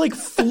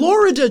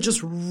 Florida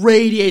just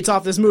radiates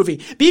off this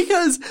movie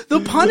because the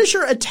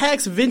Punisher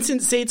attacks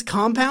Vincent Sait's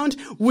compound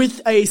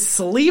with a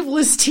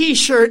sleeveless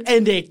t-shirt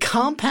and a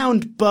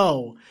compound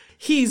bow.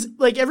 He's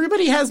like,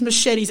 everybody has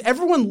machetes.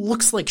 Everyone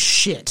looks like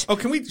shit. Oh,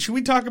 should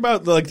we talk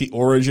about the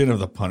origin of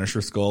the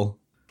Punisher skull?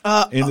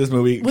 In this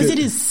movie. Was it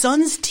his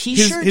son's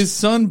t-shirt? His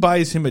son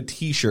buys him a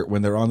t-shirt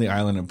when they're on the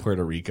island in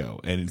Puerto Rico.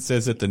 And it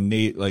says that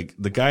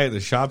the guy at the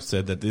shop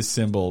said that this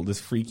symbol,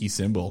 this freaky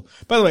symbol,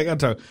 by the way, I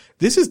gotta talk,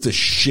 this is the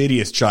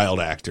shittiest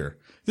child actor.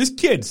 This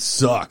kid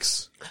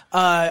sucks.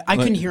 I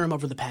couldn't hear him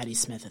over the Patti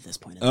Smith at this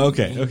point.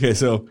 Okay.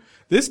 So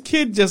this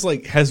kid just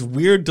has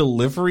weird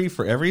delivery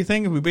for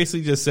everything. Who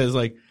basically just says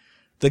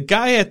the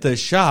guy at the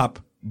shop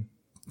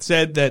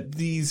said that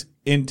these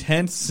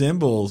intense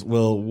symbols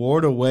will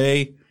ward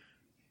away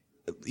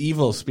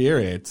evil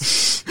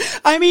spirits.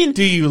 I mean,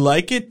 do you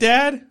like it,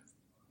 Dad?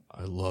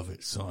 I love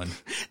it, son.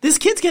 This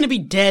kid's gonna be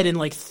dead in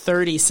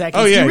 30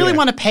 seconds. Oh, yeah, do you really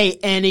want to pay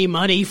any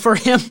money for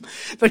him?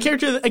 A kid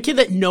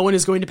that no one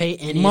is going to pay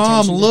any Mom,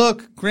 attention to.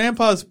 look,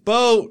 Grandpa's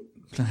boat.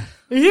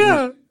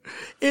 Yeah.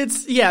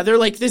 They're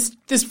like this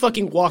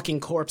fucking walking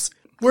corpse.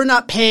 We're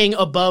not paying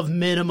above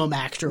minimum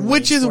actor wage.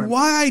 Which is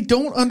why I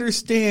don't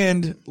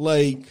understand,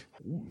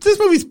 this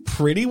movie's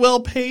pretty well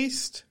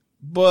paced.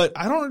 But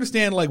I don't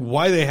understand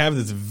why they have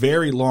this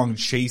very long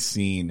chase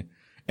scene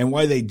and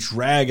why they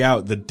drag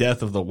out the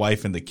death of the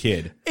wife and the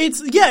kid.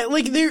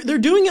 They're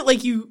doing it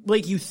like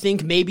you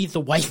think maybe the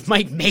wife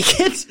might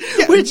make it.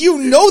 Yeah, which you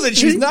know that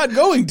she's not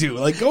going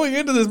to. Going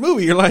into this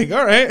movie, you're like,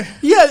 all right.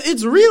 Yeah,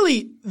 it's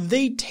really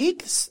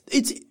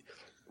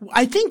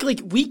I think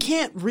we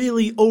can't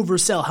really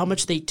oversell how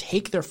much they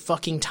take their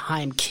fucking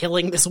time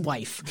killing this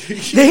wife.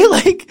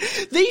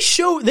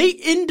 They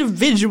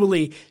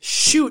individually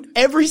shoot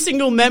every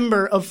single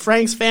member of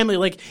Frank's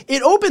family.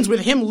 It opens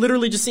with him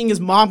literally just seeing his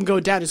mom go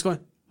down. He's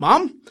going,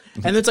 "Mom?"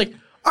 And it's like,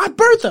 "Aunt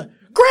Bertha,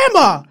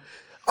 Grandma,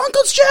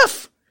 Uncle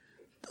Jeff,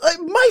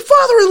 my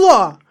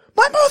father-in-law,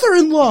 my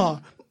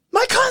mother-in-law,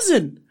 my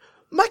cousin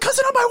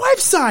on my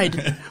wife's side,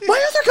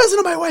 my other cousin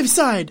on my wife's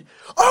side.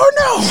 Oh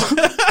no!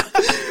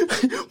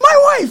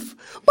 My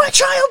wife! My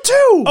child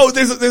too! Oh,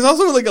 there's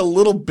also a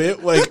little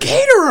bit the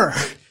caterer!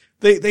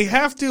 They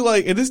have to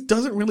and this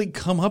doesn't really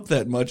come up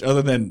that much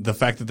other than the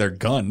fact that they're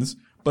guns,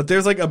 but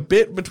there's a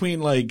bit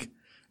between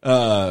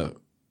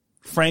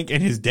Frank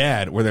and his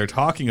dad where they're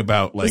talking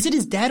about Is it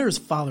his dad or his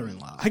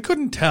father-in-law? I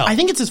couldn't tell. I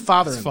think it's his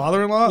father-in-law. His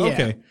father-in-law? Yeah.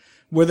 Okay.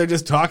 Where they're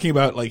just talking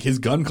about his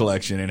gun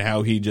collection and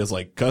how he just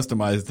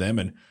customized them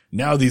and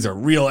now these are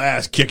real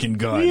ass kicking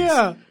guns.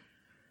 Yeah.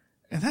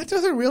 And that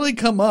doesn't really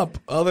come up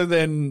other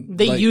than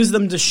they use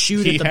them to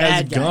shoot at the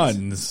bad guys. He has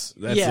guns.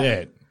 That's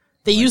it.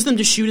 They use them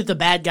to shoot at the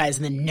bad guys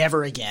and then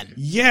never again.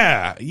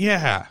 Yeah.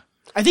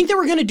 I think they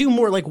were going to do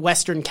more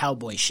Western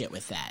cowboy shit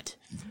with that.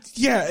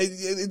 Yeah,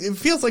 it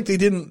feels like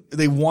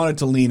they wanted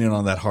to lean in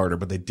on that harder,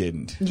 but they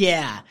didn't.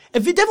 Yeah. It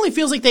definitely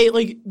feels like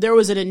there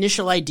was an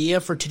initial idea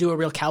to do a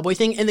real cowboy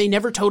thing and they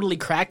never totally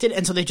cracked it,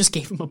 and so they just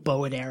gave him a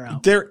bow and arrow.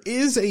 There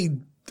is a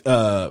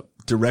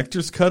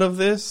director's cut of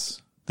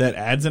this that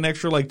adds an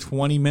extra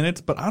 20 minutes,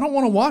 but I don't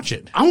want to watch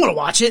it. I want to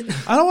watch it.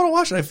 I don't want to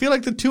watch it. I feel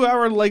like the 2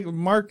 hour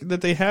mark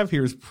that they have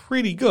here is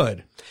pretty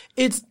good.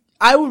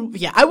 I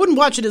wouldn't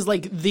watch it as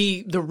like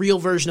the real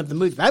version of the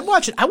movie. I'd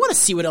watch it. I want to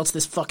see what else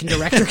this fucking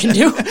director can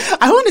do.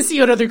 I want to see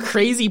what other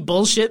crazy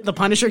bullshit the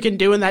Punisher can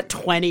do in that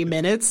 20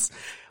 minutes.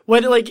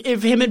 What, like,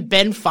 if him and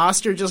Ben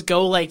Foster just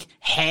go, like,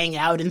 hang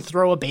out and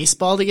throw a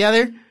baseball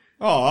together?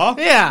 Aw.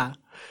 Yeah.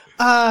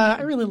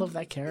 I really love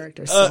that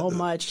character so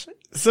much.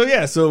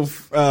 So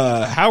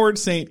Howard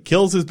Saint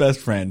kills his best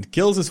friend,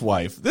 kills his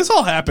wife. This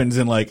all happens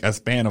in, like, a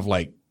span of,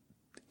 like,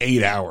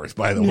 8 hours,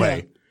 by the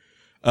way.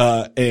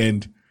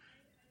 And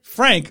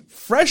Frank,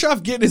 fresh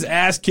off getting his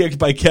ass kicked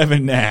by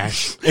Kevin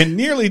Nash and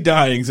nearly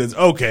dying, says,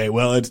 okay,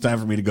 well, it's time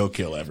for me to go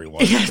kill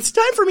everyone. Yeah, it's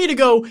time for me to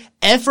go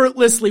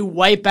effortlessly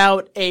wipe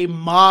out a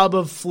mob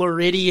of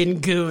Floridian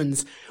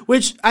goons.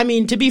 Which, I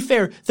mean, to be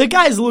fair, the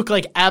guys look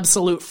like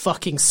absolute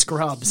fucking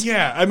scrubs.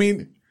 Yeah, I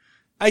mean,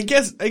 I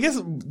guess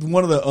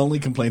one of the only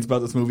complaints about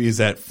this movie is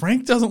that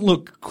Frank doesn't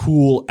look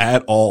cool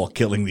at all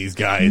killing these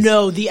guys.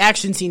 No, the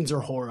action scenes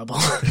are horrible.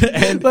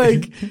 And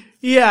like,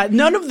 yeah,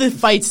 none of the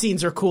fight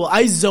scenes are cool.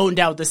 I zoned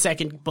out the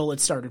second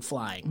bullets started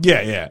flying.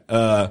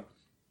 Yeah.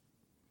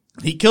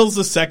 He kills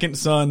the second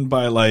son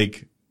by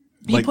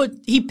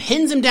He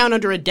pins him down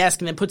under a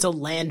desk and then puts a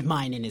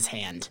landmine in his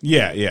hand.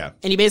 Yeah.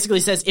 And he basically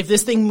says, if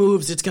this thing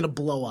moves, it's going to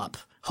blow up.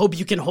 Hope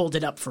you can hold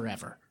it up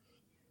forever.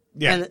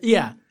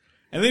 Yeah.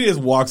 And then he just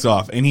walks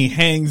off, and he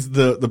hangs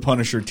the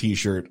Punisher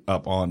T-shirt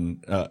up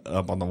on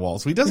the wall.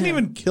 So he doesn't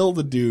even kill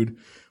the dude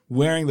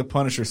wearing the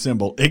Punisher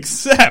symbol,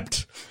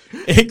 except,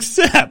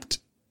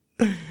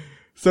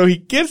 so he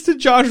gets to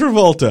John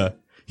Travolta,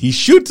 he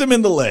shoots him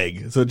in the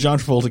leg, so John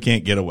Travolta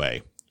can't get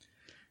away,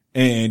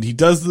 and he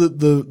does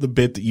the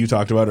bit that you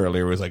talked about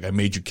earlier, where it's like, I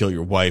made you kill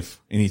your wife,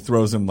 and he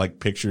throws him like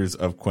pictures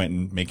of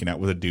Quentin making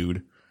out with a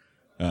dude.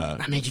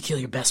 I made you kill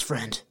your best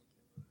friend.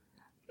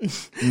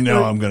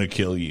 No, I'm gonna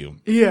kill you.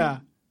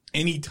 Yeah.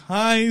 And he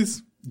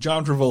ties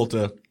John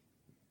Travolta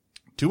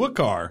to a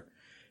car,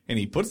 and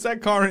he puts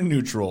that car in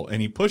neutral,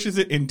 and he pushes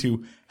it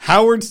into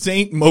Howard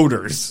Saint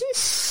Motors.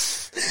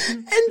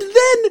 And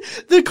then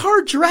the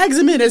car drags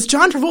him in as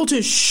John Travolta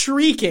is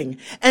shrieking,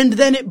 and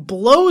then it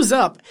blows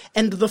up,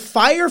 and the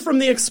fire from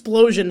the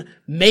explosion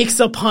makes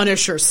a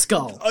Punisher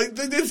skull.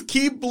 They just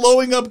keep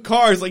blowing up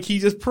cars. Like, he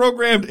just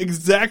programmed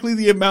exactly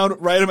the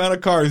right amount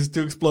of cars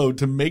to explode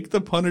to make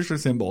the Punisher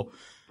symbol.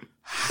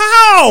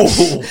 How?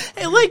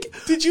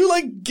 Did you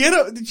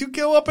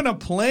go up in a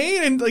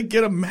plane and like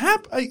get a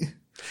map?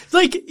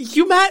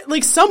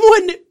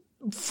 Someone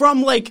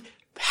from like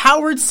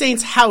Howard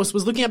Saint's house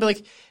was looking at me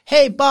like,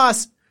 hey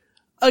boss,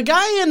 a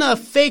guy in a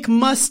fake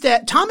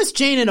mustache, Thomas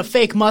Jane in a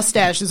fake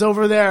mustache is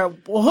over there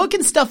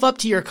hooking stuff up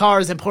to your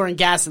cars and pouring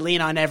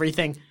gasoline on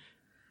everything.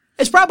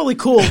 It's probably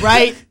cool,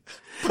 right?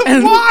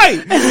 And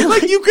why?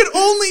 Like, you could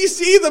only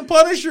see the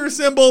Punisher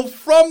symbol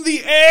from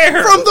the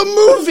air. From the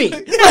movie. Why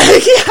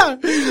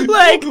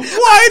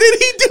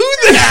did he do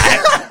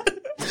that?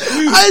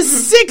 A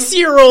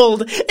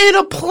 6-year-old in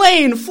a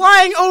plane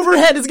flying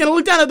overhead is going to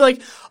look down and be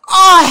like,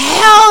 oh,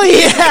 hell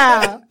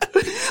yeah.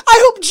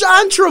 I hope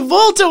John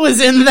Travolta was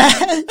in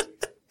that.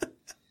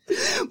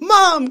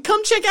 Mom,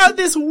 come check out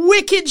this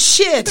wicked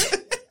shit.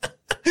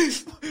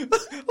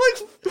 Like,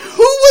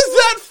 who was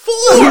that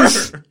for?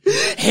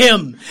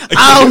 Him.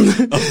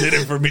 Did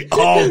it for me.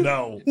 Oh,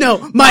 no.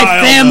 No, my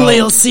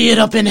family will see it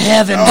up in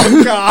heaven.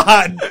 Oh,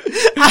 God.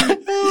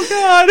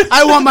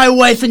 I want my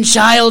wife and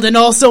child and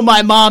also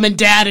my mom and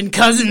dad and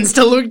cousins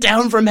to look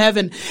down from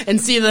heaven and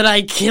see that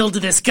I killed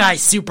this guy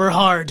super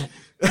hard.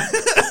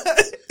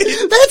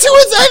 That's who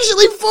it's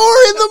actually for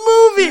in the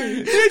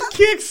movie. It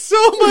kicks so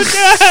much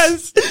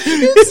ass.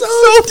 It's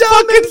so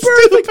dumb and perfect.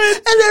 Stupid.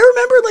 And I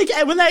remember, like,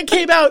 when that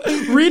came out,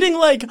 reading,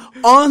 like,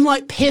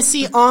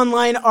 pissy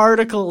online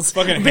articles.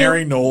 Fucking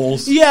Harry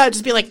Knowles. Yeah,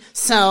 just be like,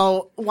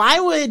 so, why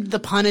would the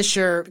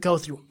Punisher go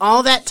through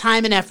all that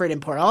time and effort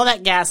and pour all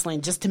that gasoline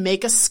just to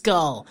make a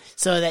skull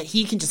so that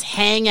he can just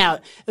hang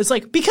out? It's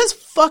like, because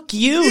fuck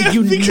you,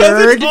 you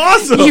nerd. It's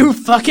awesome. You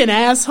fucking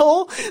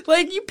asshole.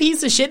 Like, you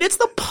piece of shit. It's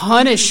the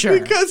Punisher.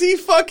 Because he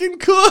fucking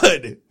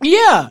could.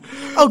 Yeah.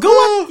 Oh,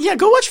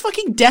 go watch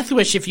fucking Death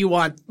Wish if you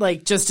want,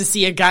 like, just to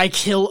see a guy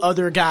kill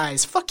other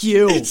guys. Fuck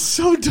you. It's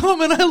so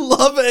dumb and I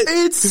love it.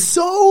 It's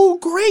so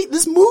great.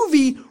 This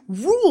movie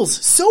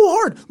rules so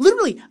hard.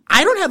 Literally,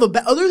 I don't have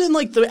other than,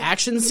 like, the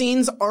action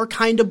scenes are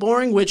kind of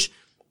boring, which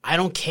I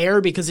don't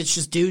care because it's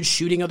just dudes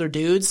shooting other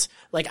dudes.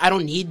 Like, I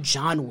don't need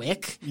John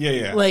Wick.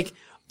 Yeah. Like,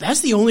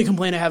 that's the only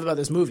complaint I have about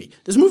this movie.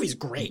 This movie's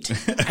great.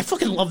 I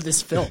fucking love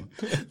this film.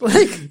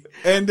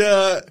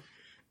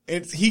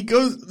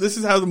 This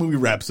is how the movie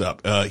wraps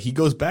up. He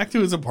goes back to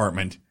his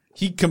apartment.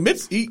 He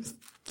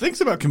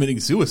thinks about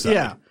committing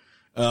suicide.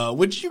 Yeah.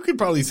 Which you could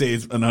probably say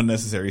is an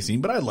unnecessary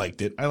scene, but I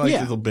liked it. I liked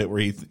the little bit where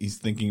he's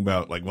thinking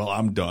about, like, well,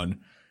 I'm done.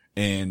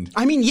 And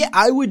I mean, yeah,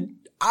 I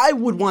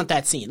would want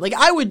that scene. Like,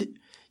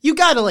 you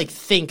gotta, like,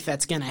 think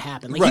that's gonna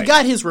happen. Like, right. He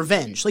got his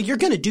revenge. Like, you're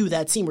gonna do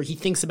that scene where he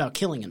thinks about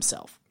killing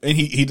himself. And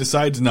he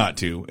decides not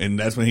to, and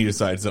that's when he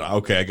decides that,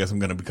 okay, I guess I'm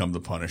gonna become the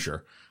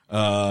Punisher.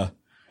 And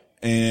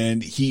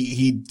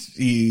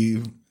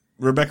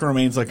Rebecca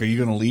Romaine's like, are you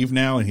gonna leave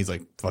now? And he's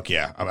like, fuck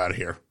yeah, I'm out of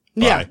here.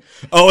 Yeah. Bye.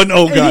 Oh, and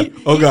oh God.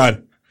 he- Oh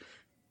God.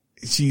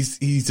 He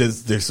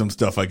says, there's some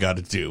stuff I got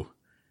to do.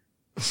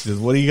 She says,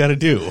 what do you got to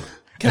do?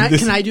 Can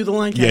I do the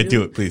line? Can I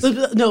do it, please.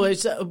 No,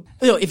 it's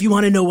if you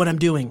want to know what I'm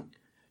doing,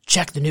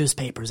 check the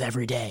newspapers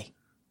every day.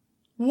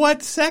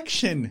 What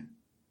section?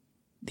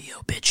 The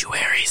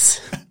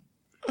obituaries.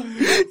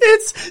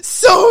 It's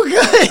so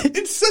good.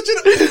 It's such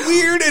a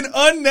weird and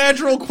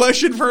unnatural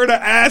question for her to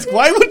ask.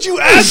 Why would you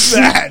ask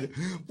that?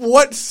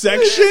 What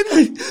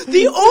section?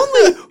 The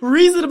only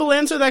reasonable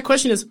answer to that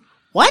question is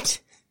what?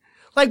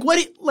 Like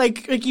what?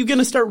 Like you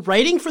gonna start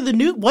writing for the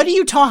news? What are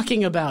you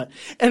talking about?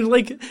 And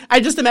like, I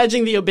just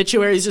imagine the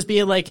obituaries just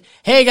being like,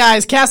 "Hey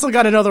guys, Castle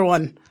got another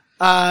one.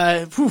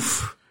 My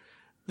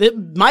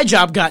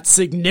job got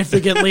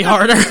significantly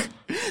harder.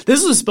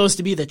 This was supposed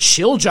to be the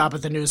chill job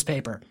at the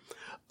newspaper.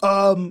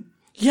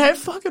 Yeah, it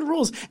fucking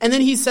rules." And then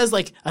he says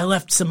like, "I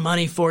left some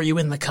money for you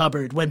in the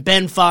cupboard. When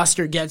Ben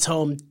Foster gets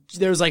home,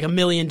 there's like $1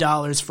 million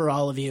for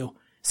all of you.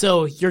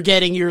 So you're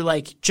getting your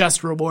like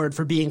just reward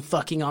for being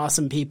fucking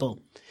awesome people."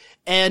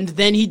 And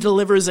then he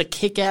delivers a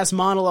kick-ass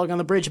monologue on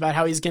the bridge about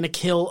how he's going to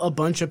kill a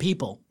bunch of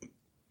people.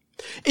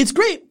 It's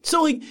great.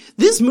 So like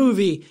this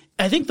movie,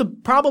 I think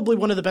probably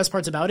one of the best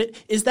parts about it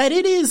is that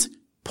it is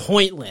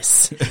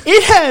pointless.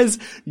 It has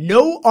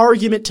no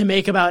argument to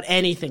make about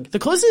anything. The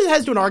closest it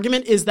has to an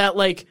argument is that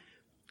like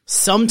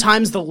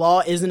sometimes the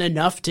law isn't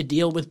enough to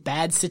deal with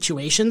bad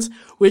situations,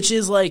 which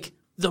is like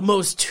the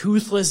most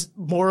toothless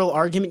moral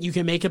argument you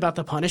can make about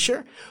the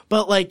Punisher.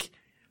 But like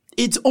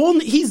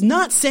he's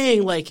not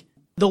saying like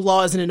the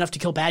law isn't enough to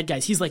kill bad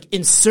guys. He's like,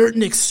 in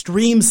certain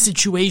extreme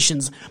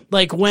situations,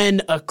 like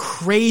when a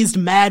crazed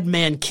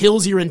madman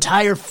kills your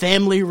entire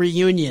family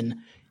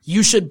reunion,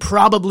 you should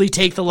probably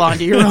take the law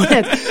into your own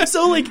hands.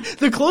 So like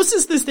the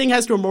closest this thing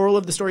has to a moral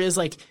of the story is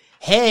like,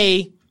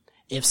 hey,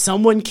 if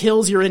someone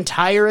kills your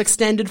entire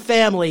extended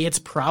family, it's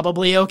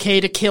probably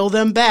okay to kill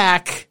them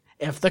back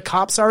if the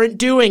cops aren't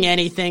doing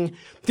anything.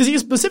 Because he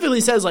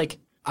specifically says like,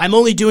 I'm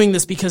only doing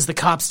this because the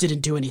cops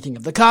didn't do anything.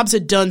 If the cops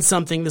had done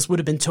something, this would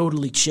have been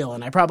totally chill,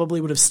 and I probably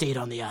would have stayed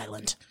on the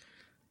island.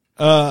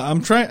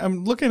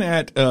 I'm looking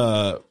at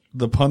the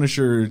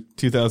Punisher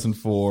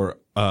 2004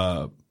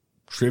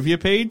 trivia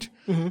page.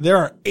 Mm-hmm. There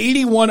are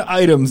 81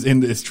 items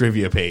in this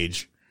trivia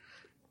page,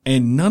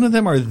 and none of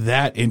them are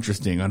that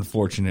interesting,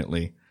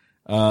 unfortunately.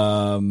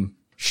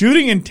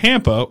 Shooting in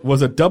Tampa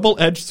was a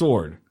double-edged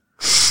sword.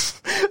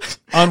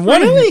 On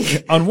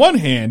one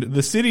hand,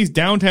 the city's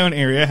downtown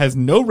area has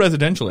no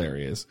residential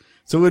areas,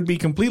 so it would be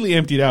completely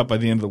emptied out by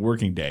the end of the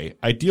working day,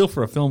 ideal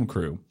for a film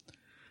crew.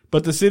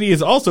 But the city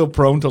is also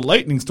prone to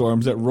lightning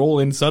storms that roll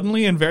in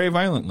suddenly and very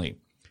violently.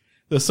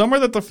 The summer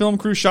that the film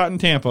crew shot in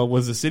Tampa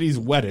was the city's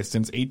wettest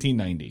since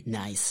 1890.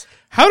 Nice.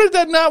 How did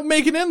that not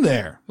make it in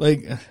there?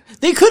 Like,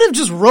 they could have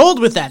just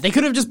rolled with that. They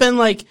could have just been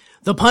like,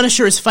 the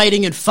Punisher is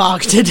fighting in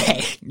fog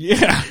today.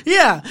 Yeah.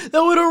 Yeah,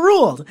 that would have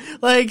ruled.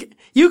 Like,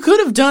 you could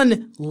have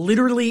done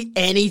literally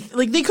anything.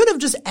 Like, they could have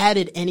just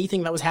added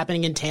anything that was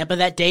happening in Tampa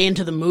that day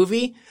into the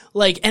movie.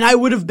 Like, and I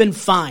would have been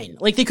fine.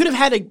 Like, they could have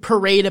had a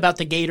parade about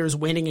the Gators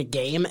winning a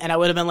game, and I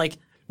would have been like,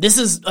 this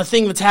is a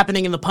thing that's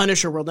happening in the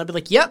Punisher world. And I'd be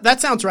like, yep,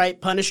 that sounds right,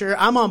 Punisher.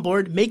 I'm on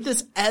board. Make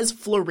this as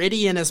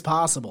Floridian as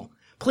possible.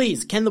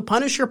 Please, can the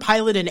Punisher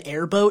pilot an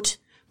airboat?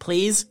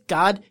 Please,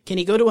 God, can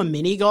he go to a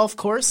mini golf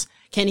course?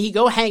 Can he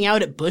go hang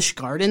out at Busch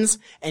Gardens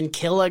and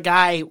kill a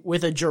guy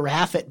with a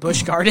giraffe at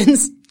Busch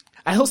Gardens?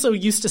 I also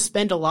used to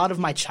spend a lot of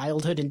my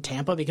childhood in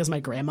Tampa because my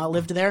grandma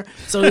lived there.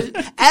 So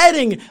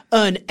adding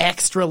an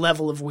extra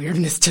level of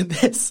weirdness to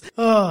this.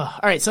 Oh, all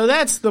right. So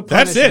that's the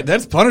Punisher. That's it.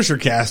 That's Punisher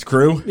cast,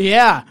 crew.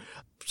 Yeah.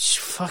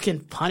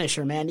 Fucking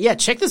Punisher, man. Yeah,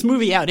 check this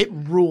movie out. It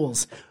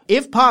rules.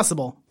 If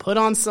possible, put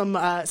on some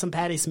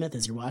Patti Smith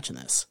as you're watching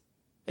this.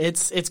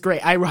 It's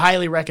great. I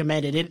highly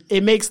recommend it.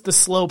 It makes the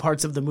slow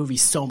parts of the movie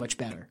so much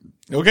better.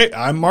 Okay,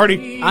 I'm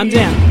Marty. I'm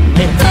Dan.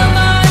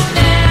 Later.